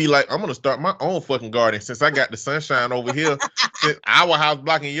 I'm gonna be like, I'm gonna start my own fucking garden since I got the sunshine over here. since our house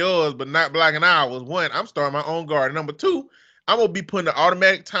blocking yours, but not blocking ours. One, I'm starting my own garden. Number two, I'm gonna be putting an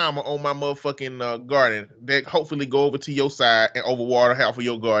automatic timer on my motherfucking garden that hopefully go over to your side and overwater half of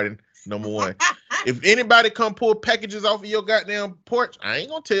your garden. Number one. If anybody come pull packages off of your goddamn porch, I ain't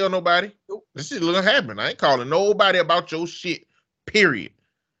gonna tell nobody. This shit gonna happen. I ain't calling nobody about your shit. Period.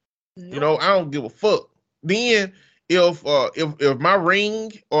 Nope. You know, I don't give a fuck. Then if my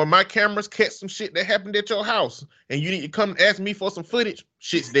Ring or my cameras catch some shit that happened at your house and you need to come ask me for some footage,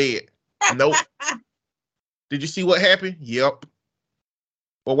 shit's dead. Nope. Did you see what happened? Yep.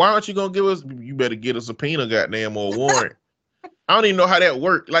 Well, why aren't you gonna give us? You better get a subpoena, goddamn, or a warrant. I don't even know how that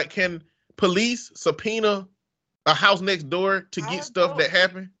worked. Like, can police subpoena a house next door to get stuff that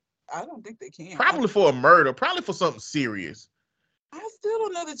happened? I don't think they can. Probably for a murder. Probably for something serious. I still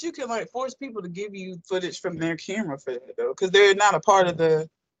don't know that you can like force people to give you footage from their camera for that though, because they're not a part of the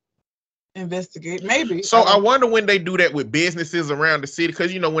investigate. Maybe. So I wonder when they do that with businesses around the city,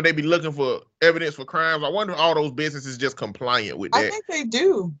 because you know when they be looking for evidence for crimes, I wonder if all those businesses just compliant with that. I think they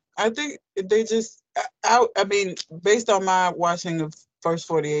do. I think they just. I mean, based on my watching of First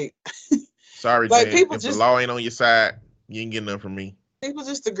 48. Sorry, like Jen, if the law ain't on your side, you ain't getting nothing from me. People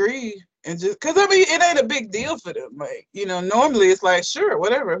just agree and just because I mean it ain't a big deal for them. Like, you know, normally it's like sure,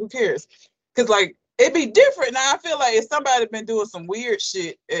 whatever, who cares? Because like it'd be different now. I feel like if somebody been doing some weird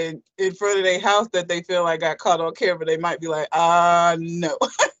shit in front of their house that they feel like got caught on camera, they might be like, no.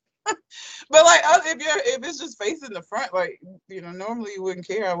 But like if it's just facing the front, like, you know, normally you wouldn't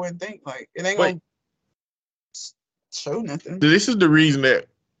care. I wouldn't think like it ain't gonna show nothing. This is the reason that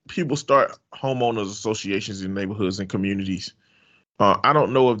people start homeowners associations in neighborhoods and communities. I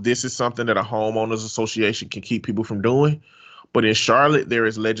don't know if this is something that a homeowners association can keep people from doing, but in Charlotte, there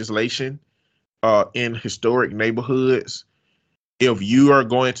is legislation in historic neighborhoods. If you are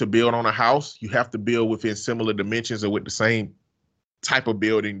going to build on a house, you have to build within similar dimensions or with the same type of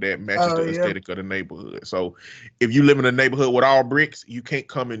building that matches the aesthetic of the neighborhood. So if you live in a neighborhood with all bricks, you can't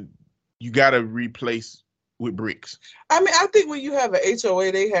come and you got to replace with bricks. I mean, I think when you have an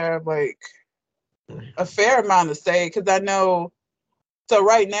HOA, they have like a fair amount of say, because I know. So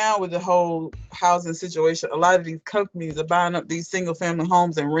right now with the whole housing situation, a lot of these companies are buying up these single family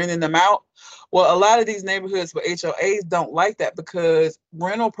homes and renting them out. Well, a lot of these neighborhoods with HOAs don't like that because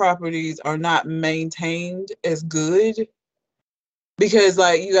rental properties are not maintained as good because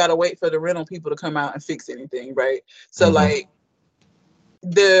like you got to wait for the rental people to come out and fix anything, right? So like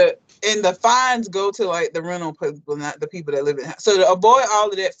the fines go to like the rental people, not the people that live in the house. So to avoid all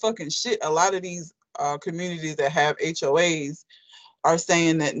of that fucking shit, a lot of these communities that have HOAs are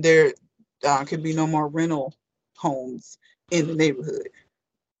saying that there could be no more rental homes in the neighborhood.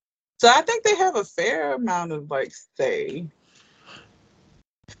 So I think they have a fair amount of like say.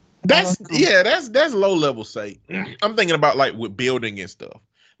 That's low level say. I'm thinking about like with building and stuff.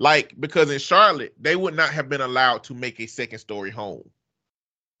 Like because in Charlotte, they would not have been allowed to make a second story home.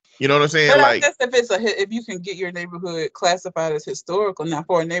 You know what I'm saying? But like I guess if you can get your neighborhood classified as historical, now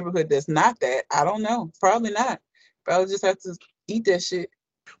for a neighborhood that's not that, I don't know. Probably not. Probably just have to eat that shit.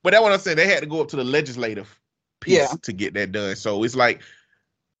 But that's what I'm saying. They had to go up to the legislative piece to get that done. So it's like,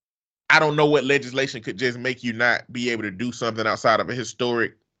 I don't know what legislation could just make you not be able to do something outside of a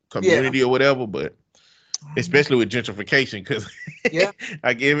historic community or whatever, but especially with gentrification, because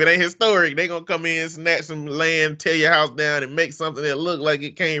like if it ain't historic, they gonna come in, snatch some land, tear your house down, and make something that look like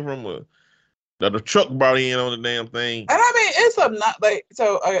it came from the truck brought in on the damn thing. And I mean, it's not like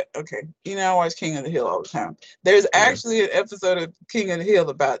so. Okay, you know, I watch King of the Hill all the time. There's actually an episode of King of the Hill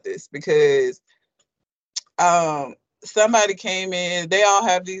about this because, somebody came in. They all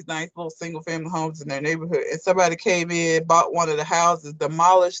have these nice little single family homes in their neighborhood, and somebody came in, bought one of the houses,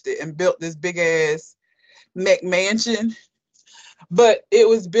 demolished it, and built this big ass McMansion. But it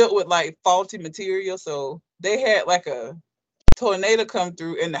was built with like faulty material, so they had like a tornado come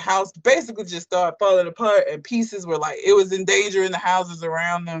through and the house basically just started falling apart and pieces were like it was in danger in the houses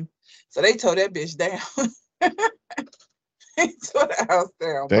around them, so they tore that bitch down. They tore the house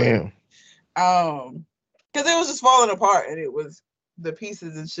down. Damn. Because it was just falling apart and it was the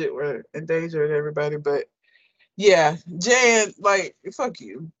pieces and shit were endangering everybody. But yeah, Jan, like fuck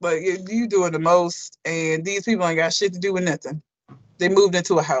you, like you doing the most, and these people ain't got shit to do with nothing. They moved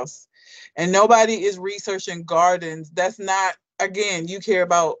into a house. And nobody is researching gardens. That's not, again, you care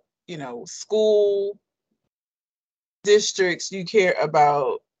about, you know, school districts, you care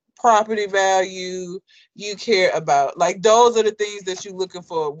about property value, you care about, like, those are the things that you're looking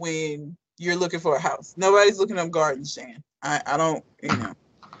for when you're looking for a house. Nobody's looking up gardens, Shan. I don't, you know,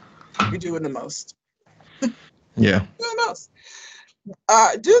 you're doing the most. Yeah. Doing the most.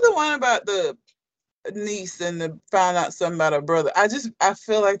 Do the one about the niece and to find out something about her brother. I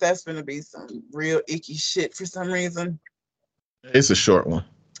feel like that's gonna be some real icky shit for some reason. It's a short one.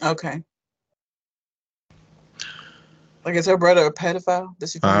 Okay. Like, is her brother a pedophile?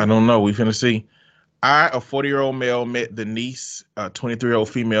 Does she I find don't know. We finna see. I, a 40-year-old male, met the niece, a 23-year-old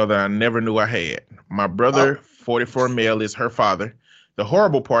female that I never knew I had. My brother, 44 male, is her father. The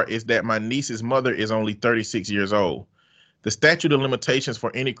horrible part is that my niece's mother is only 36 years old. The statute of limitations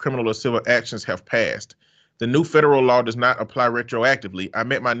for any criminal or civil actions have passed. The new federal law does not apply retroactively. I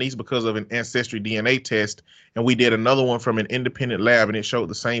met my niece because of an ancestry DNA test, and we did another one from an independent lab, and it showed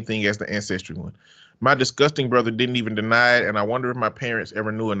the same thing as the ancestry one. My disgusting brother didn't even deny it, and I wonder if my parents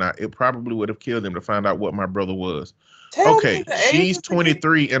ever knew or not. It probably would have killed them to find out what my brother was. Tell Okay, me the she's ages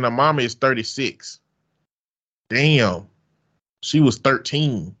 23 and the mama is 36. Damn. She was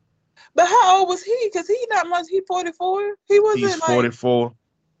 13. But how old was he? Because he not much. He 44. He wasn't He's 44.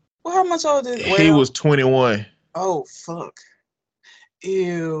 Well, how much older? He was 21. Oh fuck.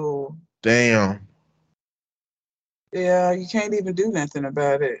 Ew. Damn. Yeah, you can't even do nothing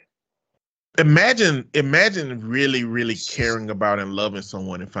about it. Imagine really, really caring about and loving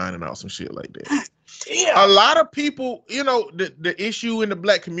someone and finding out some shit like that. Damn. A lot of people, the issue in the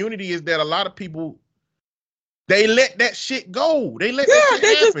black community is that a lot of people, they let that shit go. They let that shit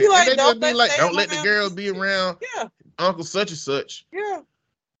happen. Just be like, don't let the girls be around Uncle such and such. Yeah.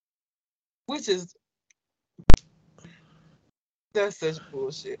 Which is, that's such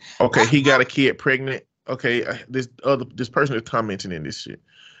bullshit. Okay, he got a kid pregnant. Okay, this person is commenting in this shit.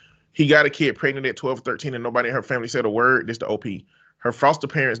 He got a kid pregnant at 12, 13, and nobody in her family said a word. This the OP. Her foster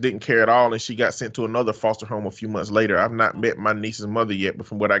parents didn't care at all, and she got sent to another foster home a few months later. I've not met my niece's mother yet, but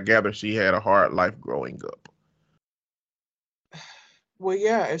from what I gather, she had a hard life growing up. Well,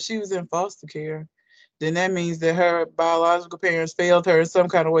 yeah, if she was in foster care, then that means that her biological parents failed her in some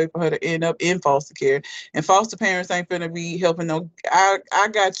kind of way for her to end up in foster care. And foster parents ain't finna be helping no. I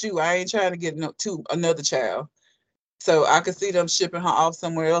got you. I ain't trying to get to another child. So I could see them shipping her off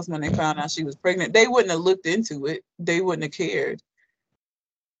somewhere else when they found out she was pregnant. They wouldn't have looked into it. They wouldn't have cared.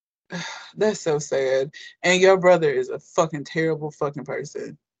 That's so sad. And your brother is a fucking terrible fucking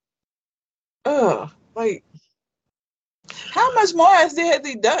person. Ugh, like, how much more has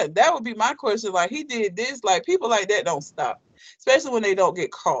he done? That would be my question. Like, he did this. Like, people like that don't stop, especially when they don't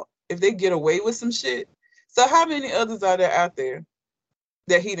get caught. If they get away with some shit. So how many others are there out there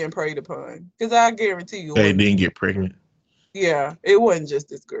that he didn't preyed upon? Because I guarantee you, they didn't get pregnant. Yeah, it wasn't just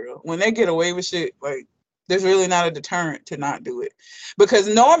this girl. When they get away with shit, like, there's really not a deterrent to not do it. Because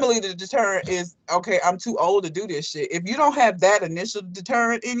normally the deterrent is, okay, I'm too old to do this shit. If you don't have that initial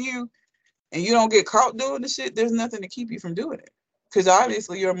deterrent in you and you don't get caught doing the shit, there's nothing to keep you from doing it. Because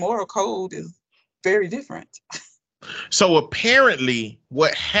obviously your moral code is very different. So apparently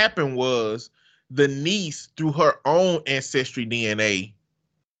what happened was the niece, through her own ancestry DNA,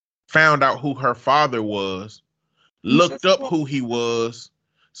 found out who her father was, looked up who he was,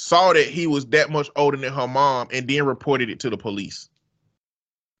 saw that he was that much older than her mom, and then reported it to the police.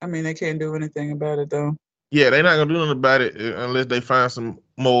 I mean, they can't do anything about it, though. Yeah, they're not gonna do nothing about it unless they find some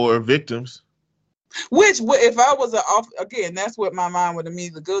more victims. Which, if I was again, that's what my mind would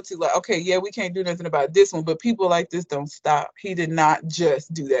immediately go to. Like, okay, yeah, we can't do nothing about this one, but people like this don't stop. He did not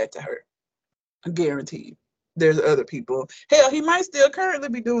just do that to her. I guarantee you. There's other people. Hell, he might still currently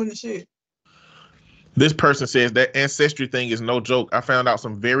be doing the shit. This person says that ancestry thing is no joke. I found out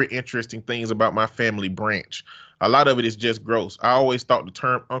some very interesting things about my family branch. A lot of it is just gross. I always thought the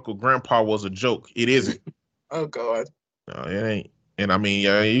term Uncle Grandpa was a joke. It isn't. Oh, God. No, it ain't. And I mean,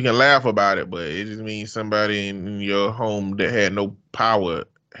 you can laugh about it, but it just means somebody in your home that had no power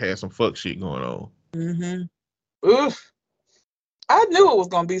had some fuck shit going on. Mm-hmm. Oof. I knew it was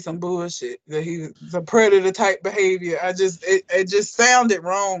gonna be some bullshit. That he was a predator type behavior. It just sounded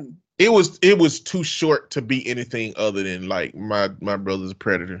wrong. It was too short to be anything other than like my brother's a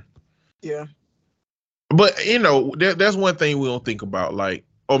predator. Yeah. But that's one thing we don't think about, like,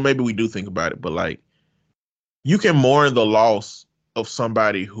 or maybe we do think about it, but like, you can mourn the loss of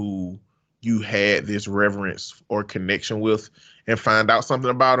somebody who you had this reverence or connection with and find out something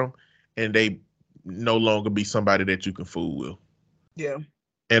about them, and they no longer be somebody that you can fool with. Yeah.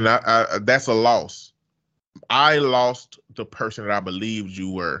 And I that's a loss. I lost the person that I believed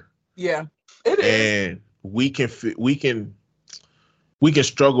you were. Yeah, it is. And we can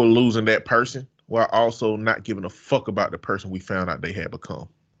struggle losing that person while also not giving a fuck about the person we found out they had become.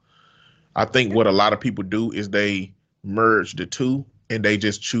 I think what a lot of people do is they merge the two and they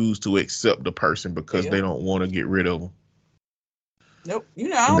just choose to accept the person because they don't want to get rid of them. Nope.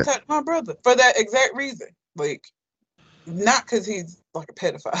 I don't touch my brother for that exact reason. Like, not because he's like a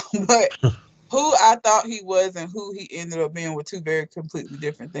pedophile, but who I thought he was and who he ended up being were two very completely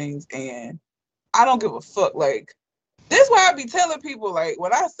different things. And I don't give a fuck. Like, this is why I be telling people, like,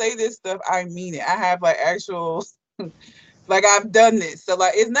 when I say this stuff, I mean it. I have like actual, like, I've done this. So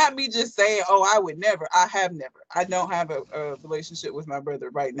like, it's not me just saying, oh, I would never. I have never. I don't have a relationship with my brother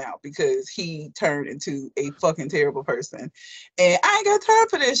right now because he turned into a fucking terrible person. And I ain't got time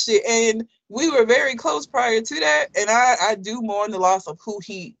for this shit. And we were very close prior to that. And I do mourn the loss of who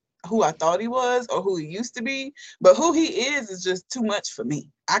I thought he was or who he used to be. But who he is just too much for me.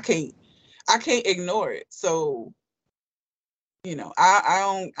 I can't ignore it. So, you know,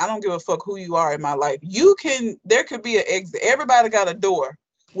 I don't give a fuck who you are in my life. There could be an exit. Everybody got a door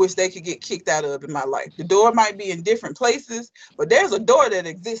which they could get kicked out of in my life. The door might be in different places, but there's a door that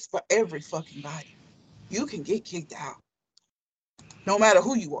exists for every fucking body. You can get kicked out, no matter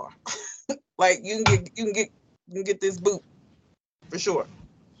who you are. Like, you can get this boot for sure.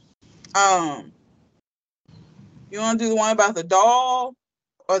 You want to do the one about the doll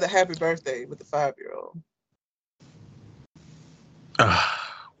or the happy birthday with the 5-year-old?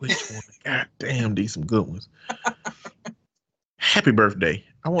 Which one? God damn, these some good ones. Happy birthday.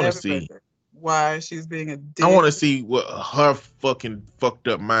 I want to see why she's being a dick. I want to see what her fucking fucked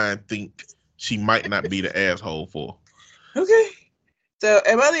up mind think she might not be the asshole for. Okay. So,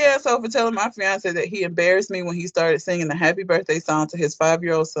 am I the asshole for telling my fiance that he embarrassed me when he started singing the happy birthday song to his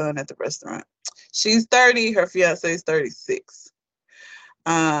 5-year-old son at the restaurant? She's 30. Her fiance is 36.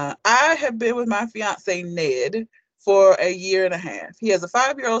 I have been with my fiance, Ned, for a year and a half. He has a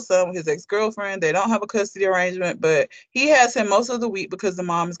 5-year-old son with his ex-girlfriend. They don't have a custody arrangement, but he has him most of the week because the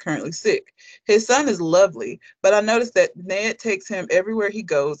mom is currently sick. His son is lovely, but I noticed that Ned takes him everywhere he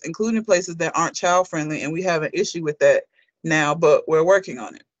goes, including places that aren't child-friendly, and we have an issue with that now, but we're working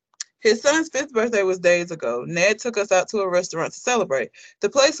on it. His son's 5th birthday was days ago. Ned took us out to a restaurant to celebrate. The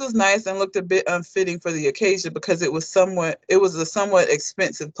place was nice and looked a bit unfitting for the occasion because it was a somewhat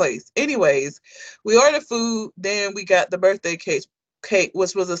expensive place. Anyways, we ordered food, then we got the birthday cake,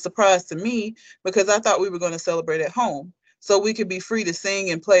 which was a surprise to me because I thought we were going to celebrate at home so we could be free to sing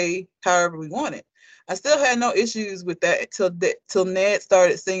and play however we wanted. I still had no issues with that till Ned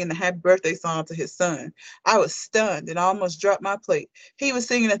started singing the happy birthday song to his son. I was stunned and almost dropped my plate. He was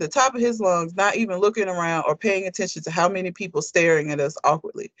singing at the top of his lungs, not even looking around or paying attention to how many people staring at us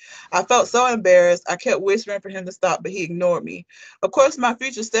awkwardly. I felt so embarrassed. I kept whispering for him to stop, but he ignored me. Of course, my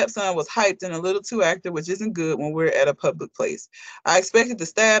future stepson was hyped and a little too active, which isn't good when we're at a public place. I expected the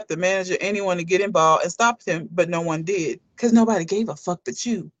staff, the manager, anyone to get involved and stop him, but no one did because nobody gave a fuck but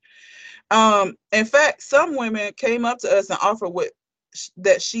you. In fact, some women came up to us and offered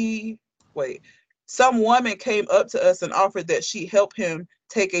some woman came up to us and offered that she help him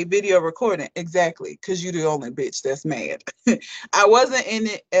take a video recording. Exactly, because you're the only bitch that's mad. I wasn't in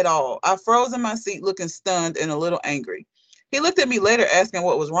it at all. I froze in my seat looking stunned and a little angry. He looked at me later asking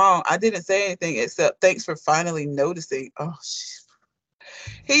what was wrong. I didn't say anything except thanks for finally noticing. Oh, shit.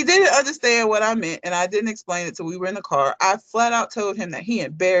 He didn't understand what I meant, and I didn't explain it till we were in the car. I flat out told him that he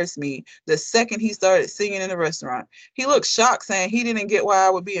embarrassed me the second he started singing in the restaurant. He looked shocked, saying he didn't get why I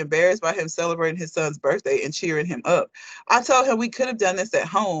would be embarrassed by him celebrating his son's birthday and cheering him up. I told him we could have done this at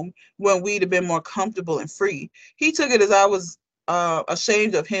home when we'd have been more comfortable and free. He took it as I was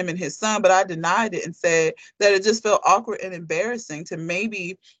ashamed of him and his son, but I denied it and said that it just felt awkward and embarrassing to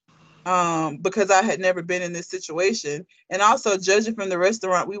maybe because I had never been in this situation, and also judging from the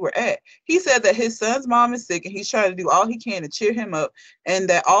restaurant we were at. He said that his son's mom is sick and he's trying to do all he can to cheer him up, and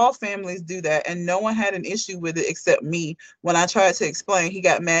that all families do that, and no one had an issue with it except me. When I tried to explain, he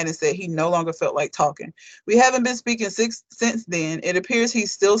got mad and said he no longer felt like talking. We haven't been speaking since then. It appears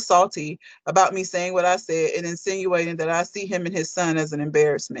he's still salty about me saying what I said and insinuating that I see him and his son as an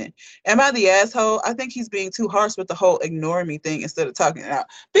embarrassment. Am I the asshole? I think he's being too harsh with the whole ignoring me thing instead of talking it out.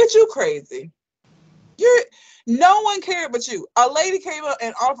 Bitch, you crazy. No one cared but you. A lady came up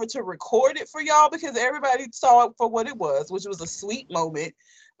and offered to record it for y'all because everybody saw it for what it was, which was a sweet moment.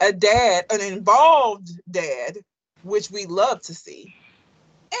 A dad, an involved dad, which we love to see.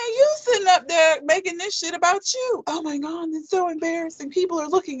 And you sitting up there making this shit about you. Oh my God, it's so embarrassing. People are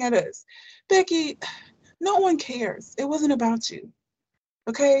looking at us. Becky, no one cares. It wasn't about you.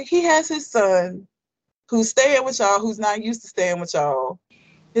 Okay? He has his son who's staying with y'all, who's not used to staying with y'all.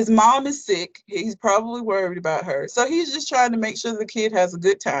 His mom is sick. He's probably worried about her. So he's just trying to make sure the kid has a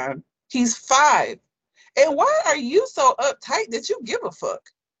good time. He's 5. And why are you so uptight that you give a fuck?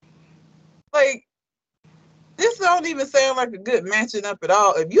 Like, this don't even sound like a good matching up at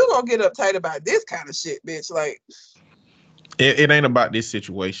all. If you're going to get uptight about this kind of shit, bitch, like. It ain't about this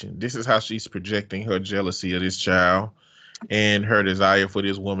situation. This is how she's projecting her jealousy of this child. and her desire for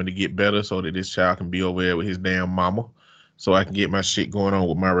this woman to get better so that this child can be over there with his damn mama, so I can get my shit going on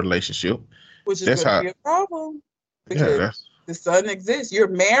with my relationship. Which is That's going to how. be a problem Yeah, because that's the son exists. You're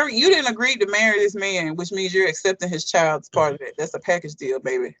married. You didn't agree to marry this man, which means you're accepting his child's part of it. That's a package deal,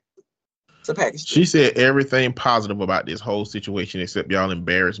 baby. It's a package deal. She said everything positive about this whole situation except y'all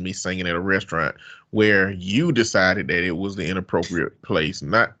embarrassed me singing at a restaurant where you decided that it was the inappropriate place.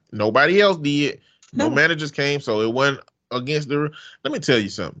 Not nobody else did. No managers came, so it wasn't against the. Let me tell you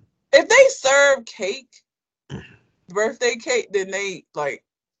something. If they serve cake, birthday cake, then they like,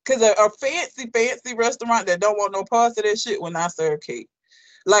 because a fancy restaurant that don't want no parts of that shit will not serve cake.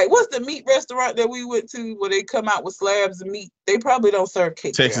 Like, what's the meat restaurant that we went to where they come out with slabs of meat? They probably don't serve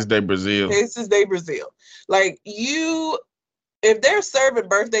cake. Texas de Brazil. Texas de Brazil. Like, if they're serving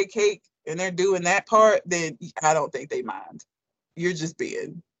birthday cake and they're doing that part, then I don't think they mind. You're just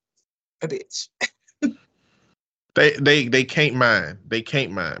being a bitch. They can't mind. They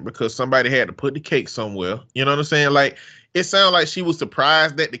can't mind because somebody had to put the cake somewhere. You know what I'm saying? Like, it sounded like she was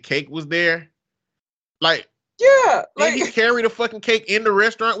surprised that the cake was there. Like, yeah, did he carry the fucking cake in the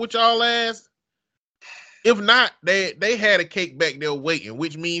restaurant with y'all ass? If not, they had a cake back there waiting,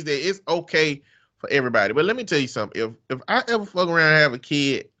 which means that it's okay for everybody. But let me tell you something. If I ever fuck around and have a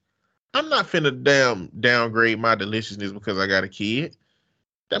kid, I'm not finna downgrade my deliciousness because I got a kid.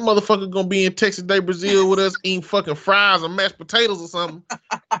 That motherfucker gonna be in Texas de Brazil with us eating fucking fries or mashed potatoes or something.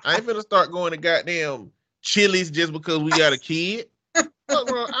 I ain't finna start going to goddamn Chili's just because we got a kid. Fuck,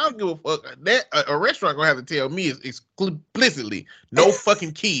 bro, I don't give a fuck. That a restaurant gonna have to tell me explicitly no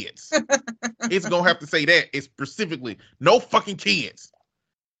fucking kids. It's gonna have to say that specifically no fucking kids.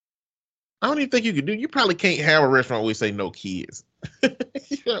 I don't even think you could do. You probably can't have a restaurant where you say no kids.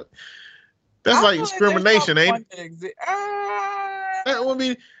 Yeah. That's like discrimination, ain't it? That would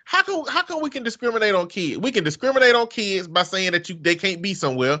be how come we can discriminate on kids? We can discriminate on kids by saying that they can't be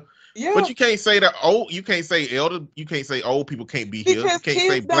somewhere. Yeah. But you can't say that you can't say old people can't be here. You can't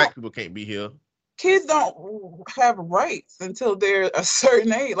say black people can't be here. Kids don't have rights until they're a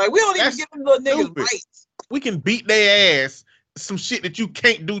certain age. Like, we don't even give them little niggas rights. We can beat their ass some shit that you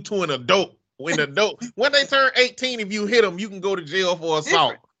can't do to an adult. When they turn 18, if you hit them, you can go to jail for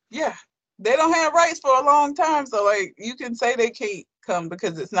assault. Yeah. They don't have rights for a long time. So, like, you can say they can't come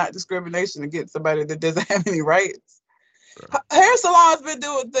because it's not discrimination against somebody that doesn't have any rights. Right. Hair salons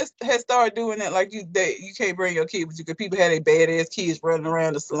has started doing it. Like, you can't bring your kid with you because people had their badass kids running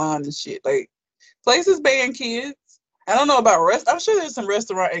around the salon and shit. Like, places ban kids. I don't know about I'm sure there's some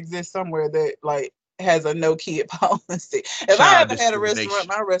restaurant exists somewhere that like has a no kid policy. If I ever had a restaurant,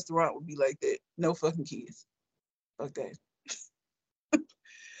 my restaurant would be like that. No fucking kids. Fuck that.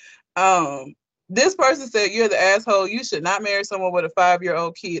 This person said, you're the asshole. You should not marry someone with a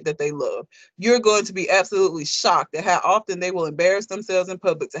 5-year-old kid that they love. You're going to be absolutely shocked at how often they will embarrass themselves in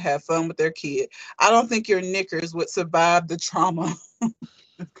public to have fun with their kid. I don't think your knickers would survive the trauma.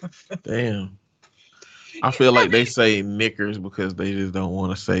 Damn. I feel like they say knickers because they just don't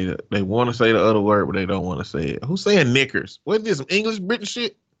want to say that. They want to say the other word, but they don't want to say it. Who's saying knickers? What is this, some English, British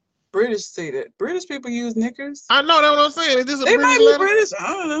shit? British say that. British people use knickers. I know, that's what I'm saying. Is this a they British might be letter? British. I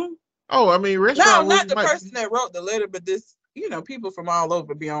don't know. Oh, I mean, restaurant. No, not the person that wrote the letter, but this, people from all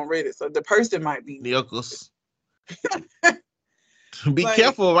over be on Reddit. So the person might be nickels. Be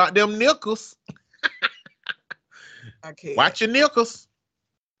careful about them nickels. I can't. Watch your nickels.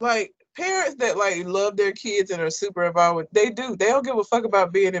 Like, parents that like love their kids and are super involved, they don't give a fuck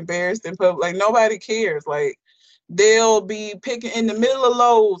about being embarrassed in public. Like, nobody cares. Like, they'll be picking in the middle of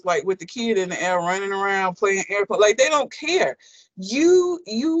Lowe's, like with the kid in the air running around playing airplane. Like, they don't care.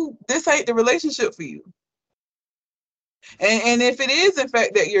 This ain't the relationship for you. And if it is in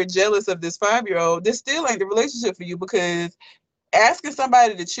fact that you're jealous of this 5-year-old, this still ain't the relationship for you, because asking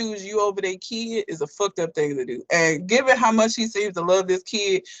somebody to choose you over their kid is a fucked up thing to do. And given how much he seems to love this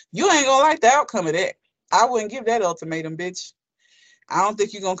kid, you ain't gonna like the outcome of that. I wouldn't give that ultimatum, bitch. I don't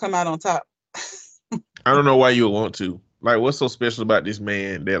think you're gonna come out on top. I don't know why you would want to. Like, what's so special about this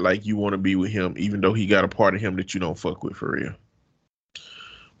man that like you want to be with him, even though he got a part of him that you don't fuck with for real?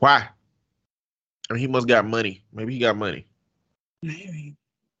 Why? I mean, he must got money. Maybe he got money. Maybe.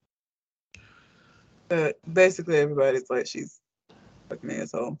 But basically, everybody's like, she's fucking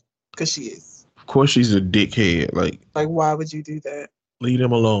asshole, because she is. Of course, she's a dickhead. Like, why would you do that? Leave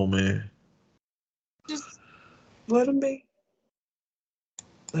him alone, man. Just let him be.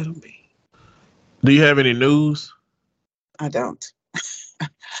 Let him be. Do you have any news? I don't.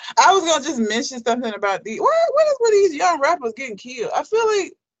 I was gonna just mention something about what is with these young rappers getting killed? I feel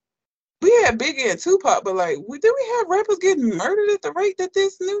like we had Biggie and Tupac, but like, did we have rappers getting murdered at the rate that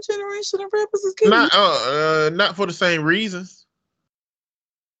this new generation of rappers is getting? Not for the same reasons.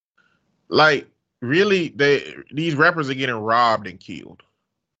 Like, really, these rappers are getting robbed and killed.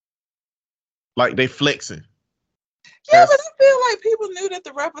 Like, they flexing. Yeah, but I feel like people knew that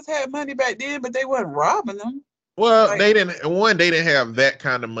the rappers had money back then, but they wasn't robbing them. Well, like, they didn't have that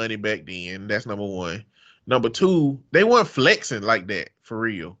kind of money back then. That's number one. Number two, they weren't flexing like that for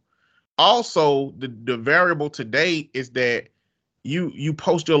real. Also, the variable today is that you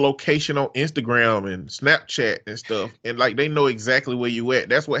post your location on Instagram and Snapchat and stuff, and like they know exactly where you at.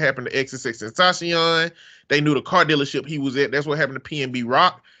 That's what happened to XXXTentacion. They knew the car dealership he was at. That's what happened to PNB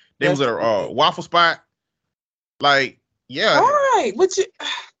Rock. They was at a waffle spot. Like, yeah. All right, but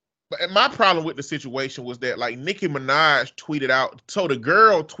my problem with the situation was that like Nicki Minaj tweeted out, so the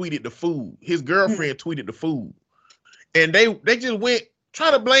girl tweeted the food. His girlfriend tweeted the food, and they just went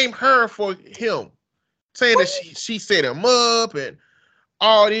trying to blame her for him, saying that she set him up and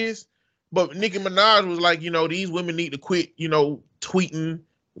all this. But Nicki Minaj was like, these women need to quit, tweeting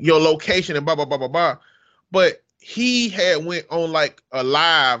your location and blah blah blah blah blah. But he had went on like a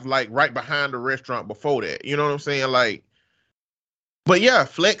live, like right behind the restaurant before that. You know what I'm saying? Like, but yeah,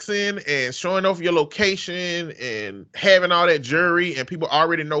 flexing and showing off your location and having all that jewelry and people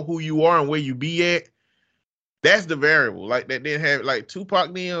already know who you are and where you be at. That's the variable. Like that didn't have like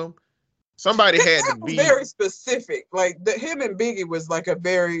Tupac them. Somebody had to be very specific. Like him and Biggie was like a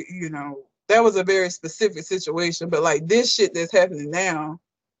very, that was a very specific situation. But like this shit that's happening now,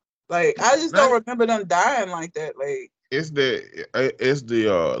 like I just don't remember them dying like that. Like it's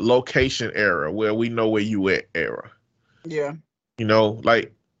the location era where we know where you at era. Yeah.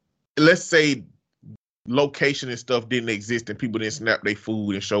 Like let's say location and stuff didn't exist and people didn't snap their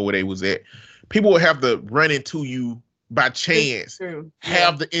food and show where they was at. People would have to run into you by chance,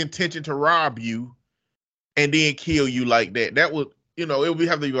 have the intention to rob you, and then kill you like that. That would, it would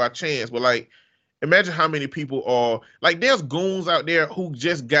have to be by chance. But like, imagine how many people are like, there's goons out there who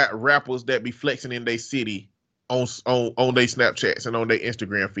just got rappers that be flexing in their city on their Snapchats and on their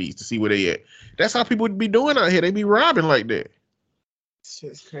Instagram feeds to see where they at. That's how people would be doing out here. They be robbing like that.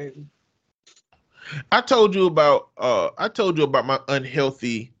 Shit's crazy. I told you about my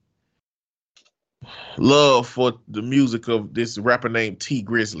unhealthy love for the music of this rapper named T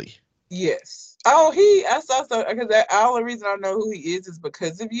Grizzly. Yes. Oh, I saw something because the only reason I know who he is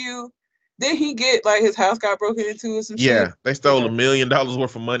because of you. Did he get like his house got broken into or some shit? Yeah, they stole $1 million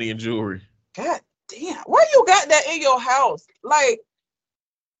worth of money and jewelry. God damn. Why you got that in your house? Like,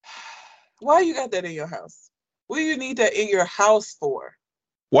 why you got that in your house? What do you need that in your house for?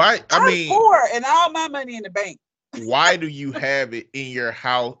 Why? I'm poor and all my money in the bank. Why do you have it in your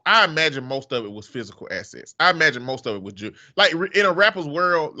house? I imagine most of it was physical assets. I imagine most of it was like in a rapper's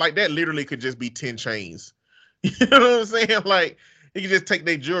world, like that literally could just be 10 chains. You know what I'm saying? Like you could just take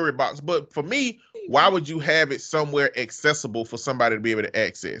their jewelry box. But for me, why would you have it somewhere accessible for somebody to be able to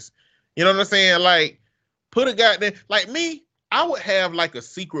access? You know what I'm saying? Like put a goddamn, like me, I would have like a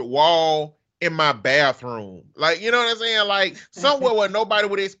secret wall in my bathroom. Like, you know what I'm saying? Like somewhere where nobody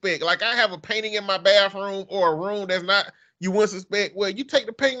would expect. Like I have a painting in my bathroom or a room that's not, you wouldn't suspect. Well, you take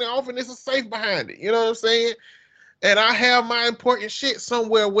the painting off and there's a safe behind it. You know what I'm saying? And I have my important shit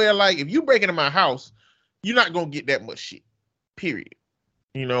somewhere where like, if you break into my house, you're not going to get that much shit. Period.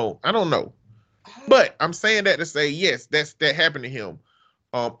 I don't know. But I'm saying that to say, yes, that happened to him.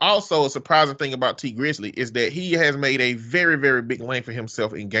 Also, a surprising thing about T Grizzly is that he has made a very, very big lane for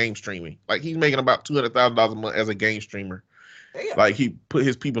himself in game streaming. Like he's making about $200,000 a month as a game streamer. Damn. Like he put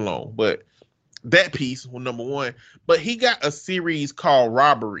his people on. But that piece was number one. But he got a series called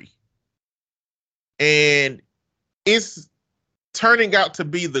Robbery, and it's turning out to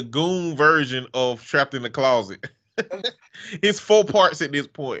be the goon version of Trapped in the Closet. It's 4 parts at this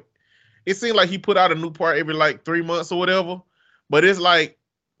point. It seems like he put out a new part every like 3 months or whatever. But it's like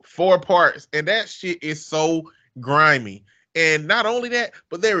 4 parts, and that shit is so grimy. And not only that,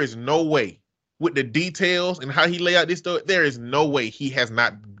 but there is no way with the details and how he lay out this stuff, there is no way he has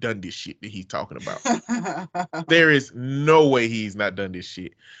not done this shit that he's talking about. There is no way he's not done this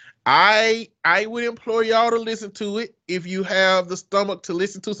shit. I would implore y'all to listen to it if you have the stomach to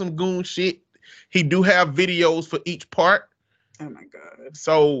listen to some goon shit. He do have videos for each part. Oh my God.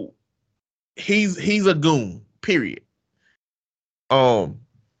 So he's a goon, period.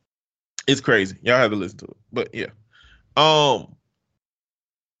 It's crazy. Y'all have to listen to it. But yeah.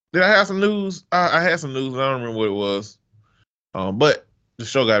 Did I have some news? I had some news. I don't remember what it was. But the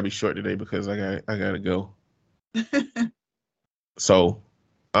show gotta be short today because I gotta go. So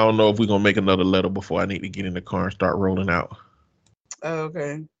I don't know if we're gonna make another letter before I need to get in the car and start rolling out. Oh,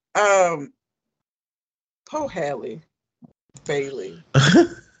 okay. Poor Halle Bailey.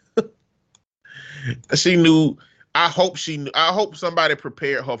 She knew. I hope she knew. I hope somebody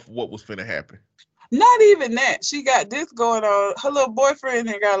prepared her for what was finna happen. Not even that. She got this going on. Her little boyfriend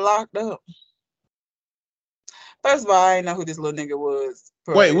and got locked up. First of all, I didn't know who this little nigga was.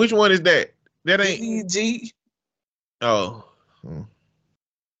 Wait, which one is that? That ain't DDG. Oh.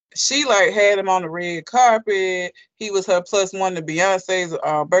 She like had him on the red carpet. He was her +1 to Beyonce's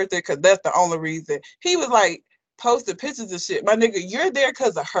birthday because that's the only reason. He was like posted pictures of shit. My nigga, you're there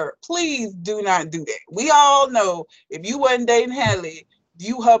because of her. Please do not do that. We all know if you wasn't dating Halle,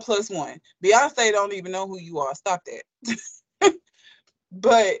 you her +1. Beyonce don't even know who you are. Stop that.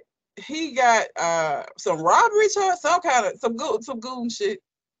 But he got some robbery charge, some goon shit.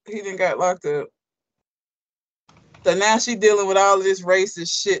 He done got locked up. So now she dealing with all of this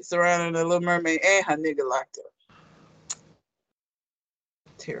racist shit surrounding the Little Mermaid and her nigga locked up.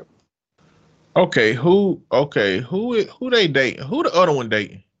 Terrible. Okay, who they dating? Who the other one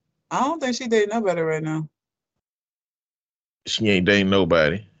dating? I don't think she dating nobody right now. She ain't dating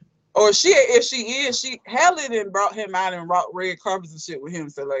nobody. Or if she is, Halle done brought him out and rocked red carpets and shit with him.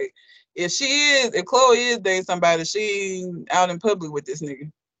 So like, if Chloe is dating somebody, she ain't out in public with this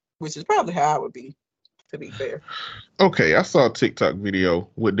nigga, which is probably how I would be, to be fair. Okay, I saw a TikTok video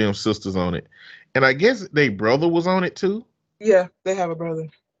with them sisters on it, and I guess they brother was on it too. Yeah, they have a brother.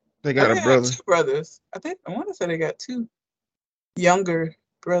 They got a brother. 2 brothers. I want to say they got 2 younger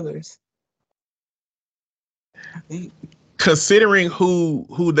brothers. I think. Considering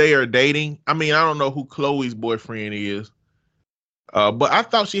who they are dating, I mean, I don't know who Chloe's boyfriend is, but I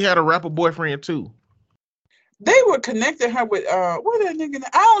thought she had a rapper boyfriend too. They were connecting her with what that nigga?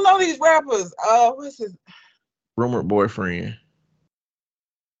 I don't know these rappers. What's his rumored boyfriend?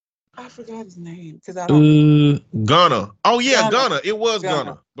 I forgot his name because I don't. Gunna. Oh yeah, Gunna. It was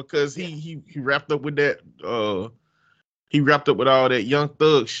Gunna because Yeah. he wrapped up with that. He wrapped up with all that Young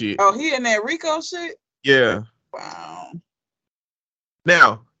Thug shit. Oh, he in that Rico shit. Yeah. Wow.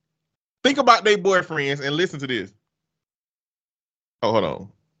 Now, think about their boyfriends and listen to this. Oh, hold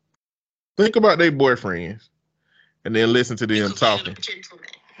on. Think about their boyfriends and then listen to them talking.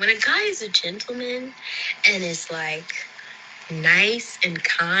 When a guy is a gentleman and is like nice and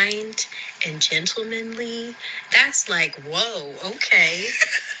kind and gentlemanly, that's like, whoa, okay.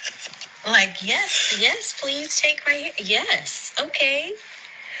 Like, yes, please take my hand. Yes, okay.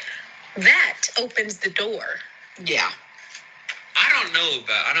 That opens the door. Yeah. I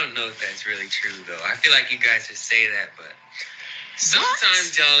don't know if that's really true though. I feel like you guys just say that, but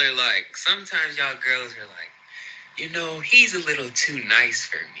sometimes y'all girls are like, you know, he's a little too nice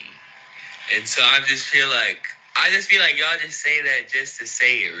for me. And so I just feel like y'all just say that just to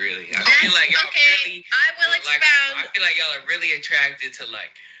say it, really. I feel like y'all really I will expound. I feel like y'all are really attracted to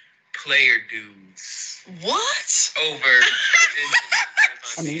like player dudes. What? Over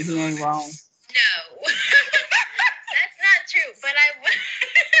I mean, he ain't wrong. No. That's not true, but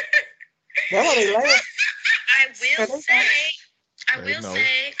That's what they like. I will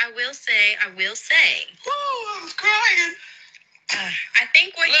say. Oh, I was crying. I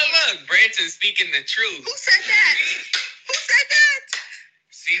think look, Branson speaking the truth. Who said that?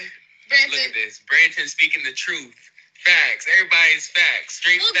 See, Branson. look at this. Branson speaking the truth. Facts. Everybody's facts.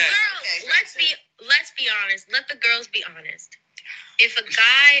 Straight Well, facts. girls, let's be honest. Let the girls be honest. If a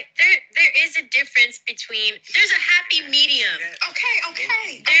guy, there is a difference between. There's a happy medium. Okay.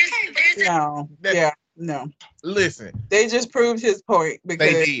 No. Listen, They just proved his point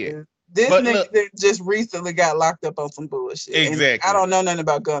because they did. This But nigga look, that just recently got locked up on some bullshit. Exactly. And I don't know nothing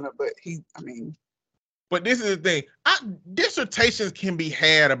about Gunna, but But this is the thing. Dissertations can be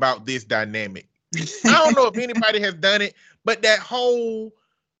had about this dynamic. I don't know if anybody has done it, but that whole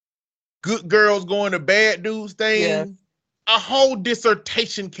good girls going to bad dudes thing, Yeah. a whole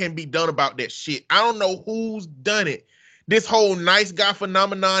dissertation can be done about that shit. I don't know who's done it. This whole nice guy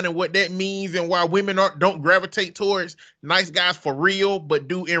phenomenon and what that means and why women don't gravitate towards nice guys for real, but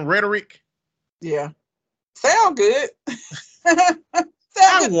do in rhetoric. Yeah. Sound good.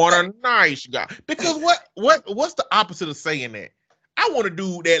 I want a nice guy. Because what's the opposite of saying that? I want a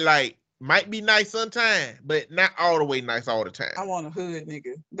dude that like might be nice sometimes, but not all the way nice all the time. I want a hood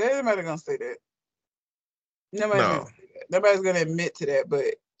nigga. Nobody gonna say that. No. Nobody's gonna admit to that,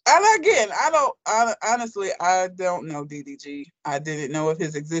 but and again, honestly, I don't know DDG. I didn't know of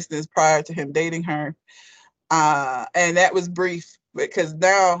his existence prior to him dating her. And that was brief because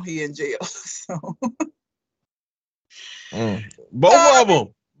now he in jail. So Both of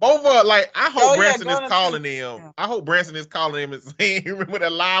them. Like, I hope Branson is calling them. him. I hope Branson is calling him and saying, remember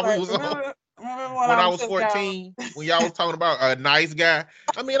that live we was on? Remember when I would was sit down? 14, when y'all was talking about a nice guy.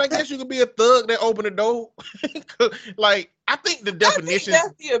 I mean, I guess you could be a thug that opened the door. Like, I think the I think definition.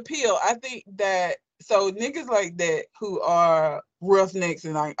 that's the appeal. I think that so niggas like that who are roughnecks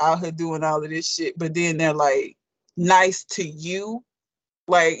and like out here doing all of this shit, but then they're like nice to you,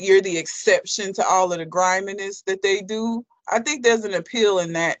 like you're the exception to all of the griminess that they do. I think there's an appeal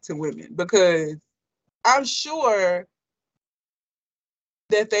in that to women because I'm sure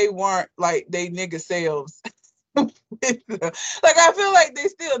that they weren't like they nigga selves. Like I feel like they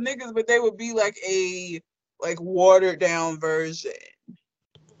still niggas, but they would be like a like watered down version.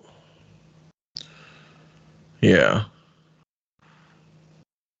 Yeah.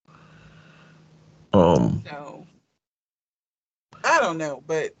 No, I don't know,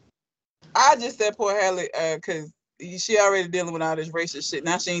 but I just said poor Halle because she already dealing with all this racist shit.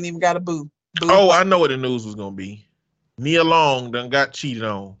 Now she ain't even got a boo. Oh, I know what the news was gonna be. Nia Long done got cheated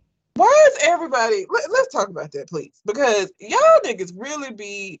on. Why is everybody? Let's talk about that, please, because y'all niggas really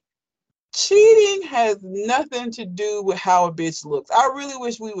be cheating. Has nothing to do with how a bitch looks. I really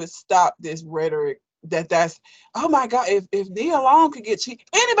wish we would stop this rhetoric that's oh my god, if Nia Long could get cheated,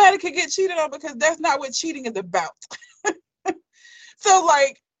 anybody could get cheated on because that's not what cheating is about. So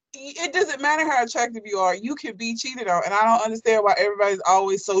like it doesn't matter how attractive you are, you can be cheated on. And I don't understand why everybody's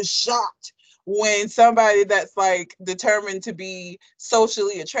always so shocked when somebody that's like determined to be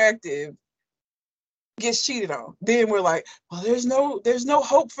socially attractive gets cheated on. Then we're like, well, there's no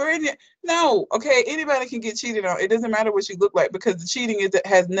hope for any. No, okay, anybody can get cheated on. It doesn't matter what you look like because the cheating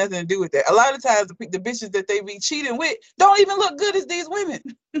has nothing to do with that. A lot of times the bitches that they be cheating with don't even look good as these women.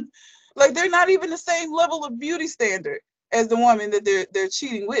 Like they're not even the same level of beauty standard as the woman that they're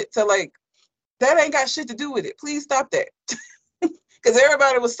cheating with. So like that ain't got shit to do with it. Please stop that. Because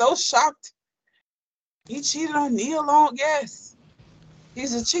everybody was so shocked. He cheated on Nia Long. Yes.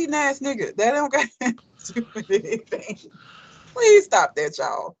 He's a cheating ass nigga. That don't got to do with anything. Please stop that,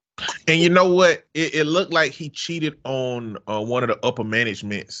 y'all. And you know what? It looked like he cheated on one of the upper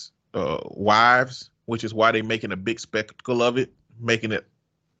management's wives, which is why they're making a big spectacle of it, making it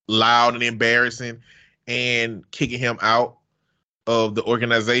loud and embarrassing, and kicking him out of the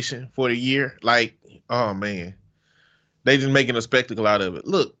organization for the year. Like, oh man, they just making a spectacle out of it.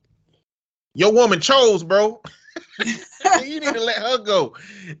 Look, your woman chose, bro. You need to let her go.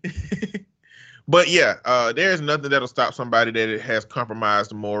 But yeah, there's nothing that'll stop somebody that has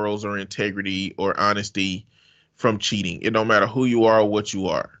compromised morals or integrity or honesty from cheating. It don't matter who you are or what you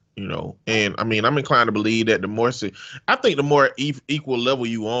are, you know. And I mean, I'm inclined to believe that I think the more equal level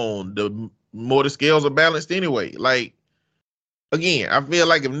you on, the more the scales are balanced anyway. Like, again, I feel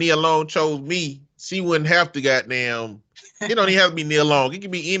like if Nia Long chose me, she wouldn't have to goddamn. It don't even have to be Nia Long. It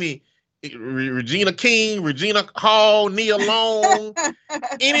could be any Regina King, Regina Hall, Nia Long,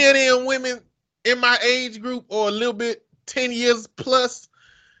 any of them women in my age group or a little bit 10 years plus.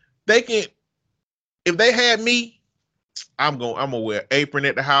 They can, if they had me, I'm gonna wear apron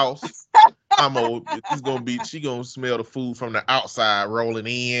at the house. She gonna smell the food from the outside rolling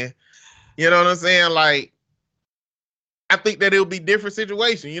in. You know what I'm saying? Like, I think that it'll be different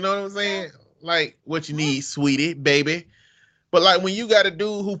situation. You know what I'm saying? Like, what you need, sweetie, baby. But like when you got a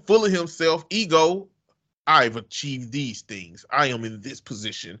dude who full of himself, ego, I've achieved these things. I am in this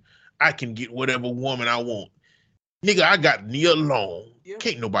position. I can get whatever woman I want. Nigga, I got Nia Long. Yeah.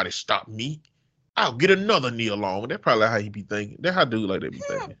 Can't nobody stop me. I'll get another Nia Long. That's probably how he be thinking. That's how dudes like that be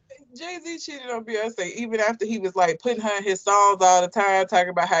thinking. Jay-Z cheated on Beyonce even after he was like putting her in his songs all the time, talking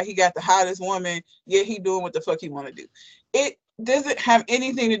about how he got the hottest woman, yet he doing what the fuck he want to do. It doesn't have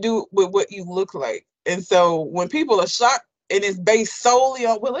anything to do with what you look like. And so when people are shocked and it's based solely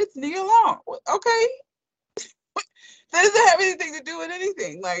on, well, it's Nia Long. Okay. That doesn't have anything to do with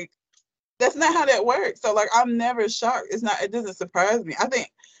anything. Like, that's not how that works. So like I'm never shocked. It doesn't surprise me. I think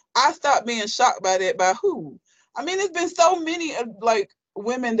I stopped being shocked by that by who? I mean, there's been so many like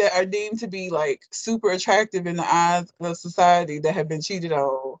women that are deemed to be like super attractive in the eyes of society that have been cheated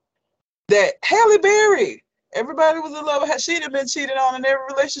on. That Halle Berry, everybody was in love with her. She'd have been cheated on in every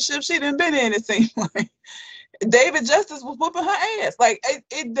relationship she'd been in, it seemed like. David Justice was whooping her ass. Like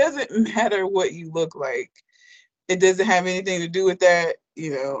it doesn't matter what you look like. It doesn't have anything to do with that,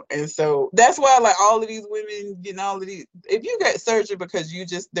 you know. And so that's why like all of these women getting all of these, if you get surgery because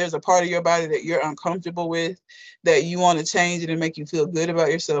there's a part of your body that you're uncomfortable with, that you want to change it and make you feel good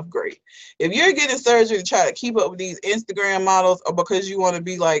about yourself, great. If you're getting surgery to try to keep up with these Instagram models or because you want to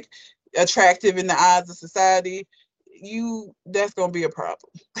be like attractive in the eyes of society, that's gonna be a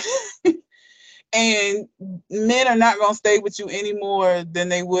problem. And men are not going to stay with you any more than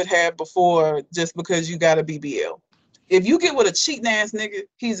they would have before just because you got a BBL. If you get with a cheating ass nigga,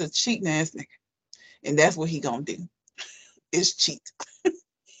 he's a cheating ass nigga. And that's what he gonna do. Is cheat.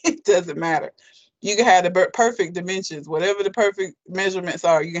 It doesn't matter. You can have the perfect dimensions, whatever the perfect measurements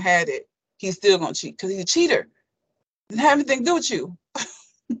are, you can have it. He's still gonna cheat because he's a cheater. It doesn't have anything to do with you.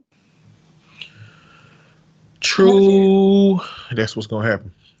 True. That's what's gonna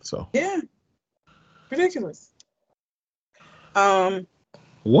happen. So yeah. Ridiculous.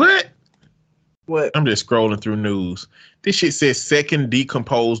 What? What? I'm just scrolling through news. This shit says second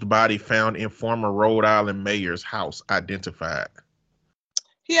decomposed body found in former Rhode Island mayor's house identified.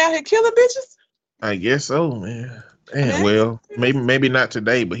 He out here killing bitches? I guess so, man. Damn, Okay. well, maybe not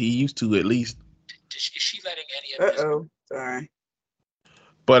today, but he used to at least. Is she letting any of this? Uh-oh. Sorry.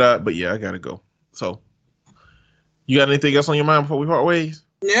 But yeah, I gotta go. So, you got anything else on your mind before we part ways?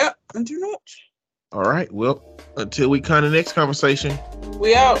 Yep. I do not. All right. Well, until we kind of next conversation,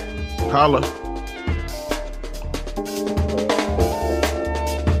 We out. holla.